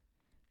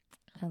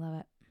 I love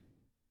it.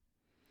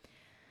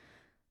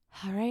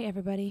 All right,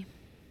 everybody.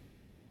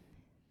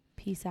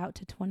 Peace out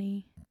to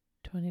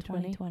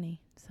 2020.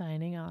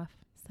 Signing off.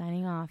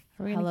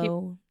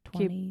 Hello,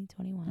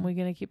 2021. We're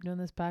going to keep doing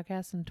this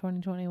podcast in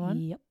 2021?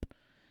 Yep.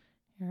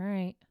 All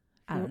right.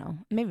 I don't know.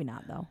 Maybe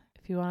not, though.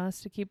 If you want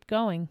us to keep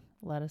going,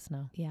 let us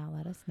know. Yeah,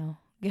 let us know.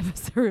 Give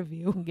us a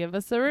review. Give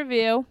us a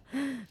review.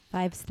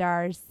 5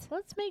 stars.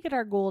 Let's make it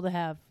our goal to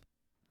have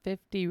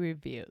 50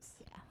 reviews.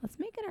 Yeah. Let's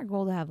make it our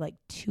goal to have like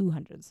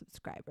 200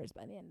 subscribers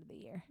by the end of the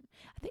year.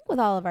 I think with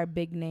all of our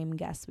big name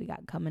guests we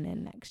got coming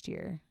in next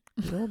year,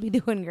 we'll be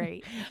doing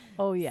great.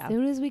 Oh, yeah. As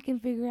soon as we can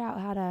figure out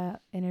how to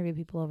interview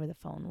people over the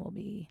phone, we'll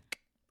be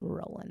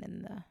rolling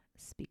in the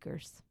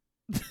speakers.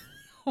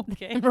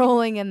 Okay.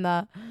 Rolling in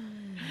the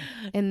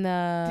Do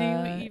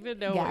you even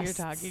know guests.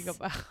 what you're talking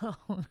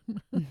about?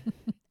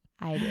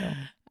 I do.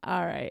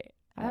 All right.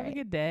 All Have right. a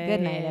good day.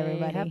 Good night,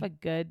 everybody. Have a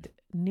good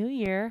New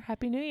Year.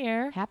 Happy New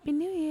Year. Happy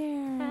New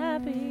Year.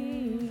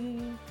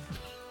 Happy.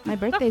 My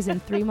birthday's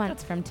in 3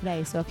 months from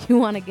today, so if you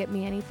want to get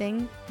me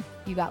anything,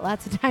 you got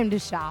lots of time to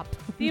shop.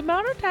 The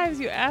amount of times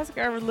you ask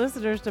our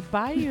listeners to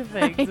buy you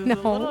things is a know.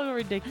 little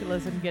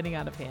ridiculous and getting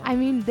out of hand. I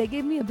mean, they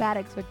gave me a bad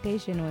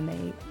expectation when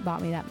they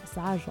bought me that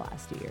massage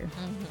last year.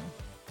 Mm-hmm.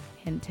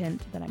 Hint,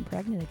 hint that I'm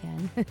pregnant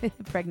again.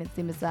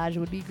 Pregnancy massage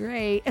would be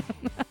great.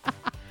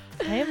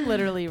 I am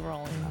literally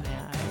rolling my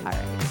eyes. All right.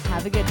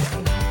 Have a good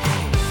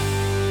day.